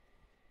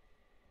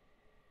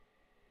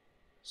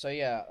 So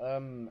yeah,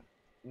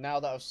 now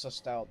that I've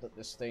sussed out that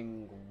this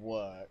thing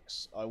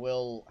works, I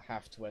will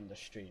have to end the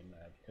stream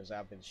there because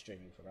I've been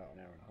streaming for about an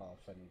hour and a half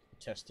and the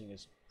testing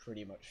is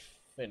pretty much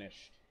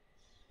finished.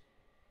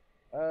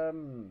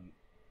 I'm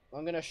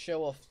gonna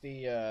show off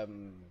the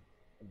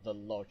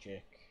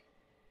logic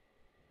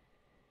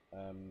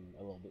a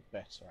little bit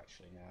better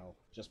actually now,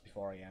 just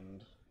before I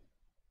end.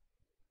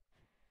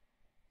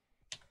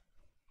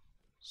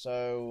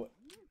 So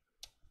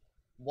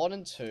 1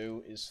 and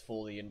 2 is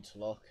for the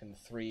interlock, and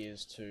 3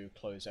 is to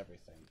close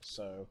everything.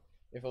 So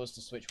if I was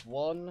to switch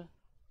 1,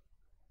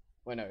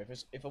 well no,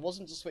 if I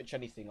wasn't to switch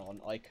anything on,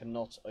 I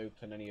cannot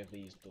open any of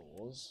these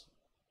doors.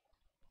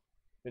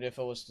 But if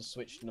I was to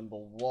switch number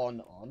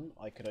 1 on,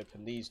 I could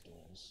open these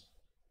doors.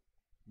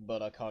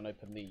 But I can't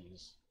open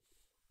these.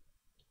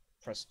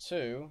 Press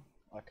 2,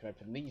 I can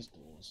open these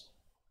doors.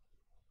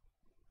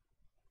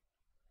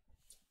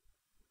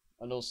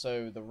 And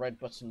also the red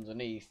button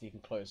underneath, you can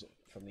close it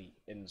from the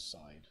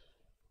inside.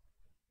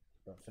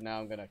 But for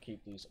now I'm going to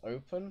keep these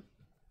open.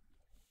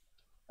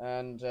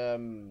 And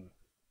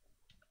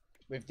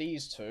with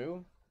these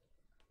two,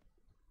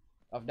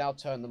 I've now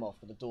turned them off,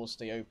 but the doors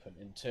stay open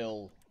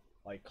until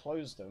I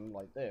close them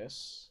like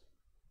this.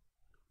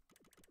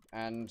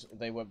 And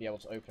they won't be able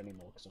to open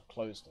anymore because I've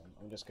closed them.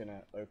 I'm just going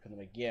to open them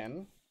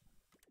again.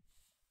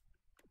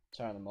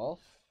 Turn them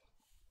off.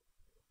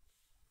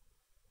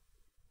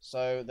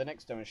 So the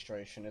next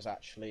demonstration is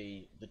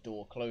actually the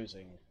door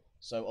closing.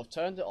 So I've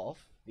turned it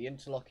off. The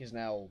interlock is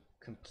now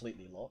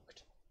completely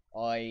locked.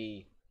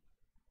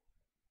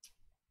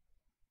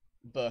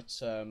 But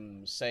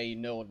say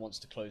no one wants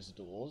to close the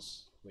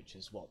doors, which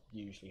is what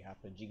usually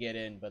happens. You get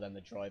in, but then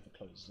the driver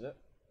closes it.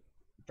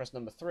 Press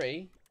number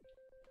 3.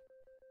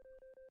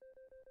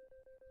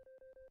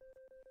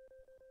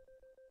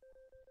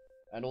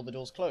 And all the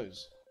doors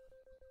close.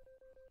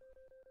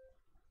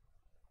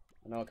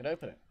 And now I can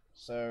open it.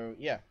 So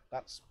yeah,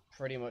 that's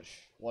pretty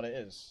much what it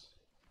is.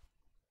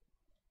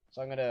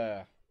 So I'm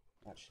gonna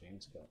actually I'm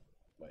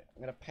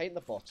gonna paint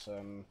the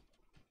bottom.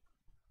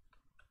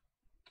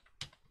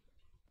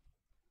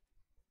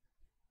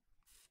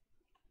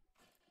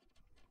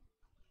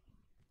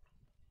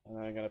 And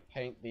then I'm going to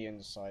paint the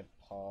inside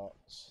part.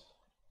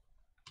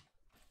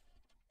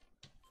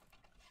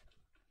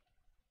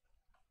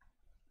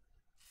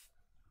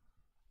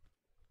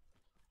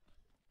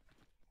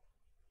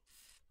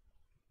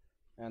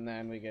 And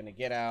then we're going to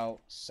get out,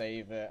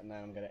 save it, and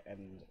then I'm going to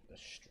end the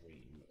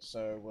stream.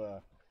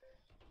 So,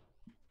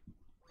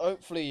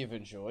 hopefully you've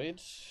enjoyed.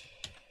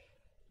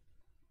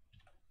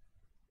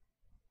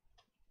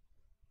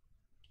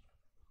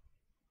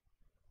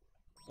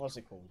 What's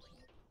it called?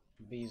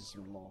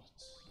 Bismot.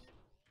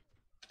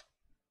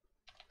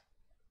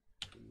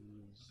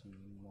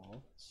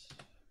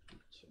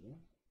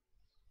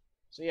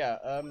 So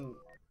yeah,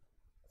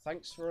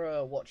 thanks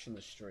for watching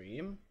the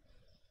stream.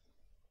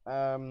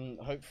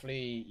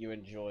 Hopefully you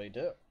enjoyed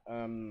it.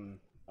 I'm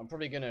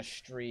probably gonna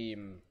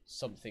stream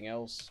something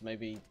else,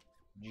 maybe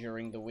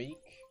during the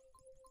week.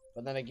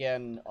 But then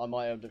again, I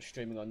might end up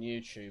streaming on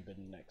YouTube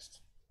in the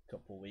next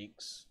couple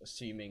weeks,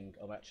 assuming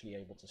I'm actually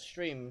able to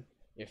stream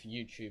if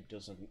YouTube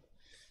doesn't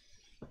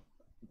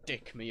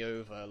dick me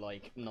over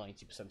like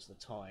 90% of the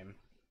time.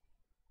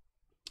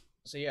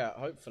 So yeah,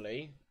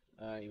 hopefully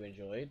you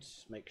enjoyed.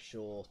 Make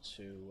sure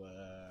to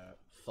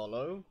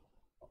follow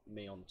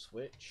me on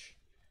Twitch.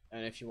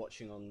 And if you're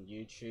watching on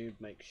YouTube,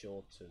 make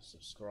sure to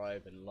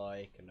subscribe and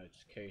like and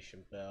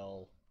notification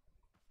bell.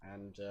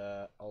 And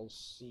I'll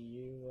see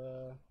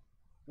you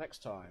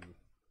next time.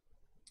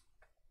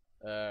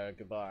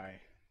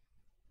 Goodbye.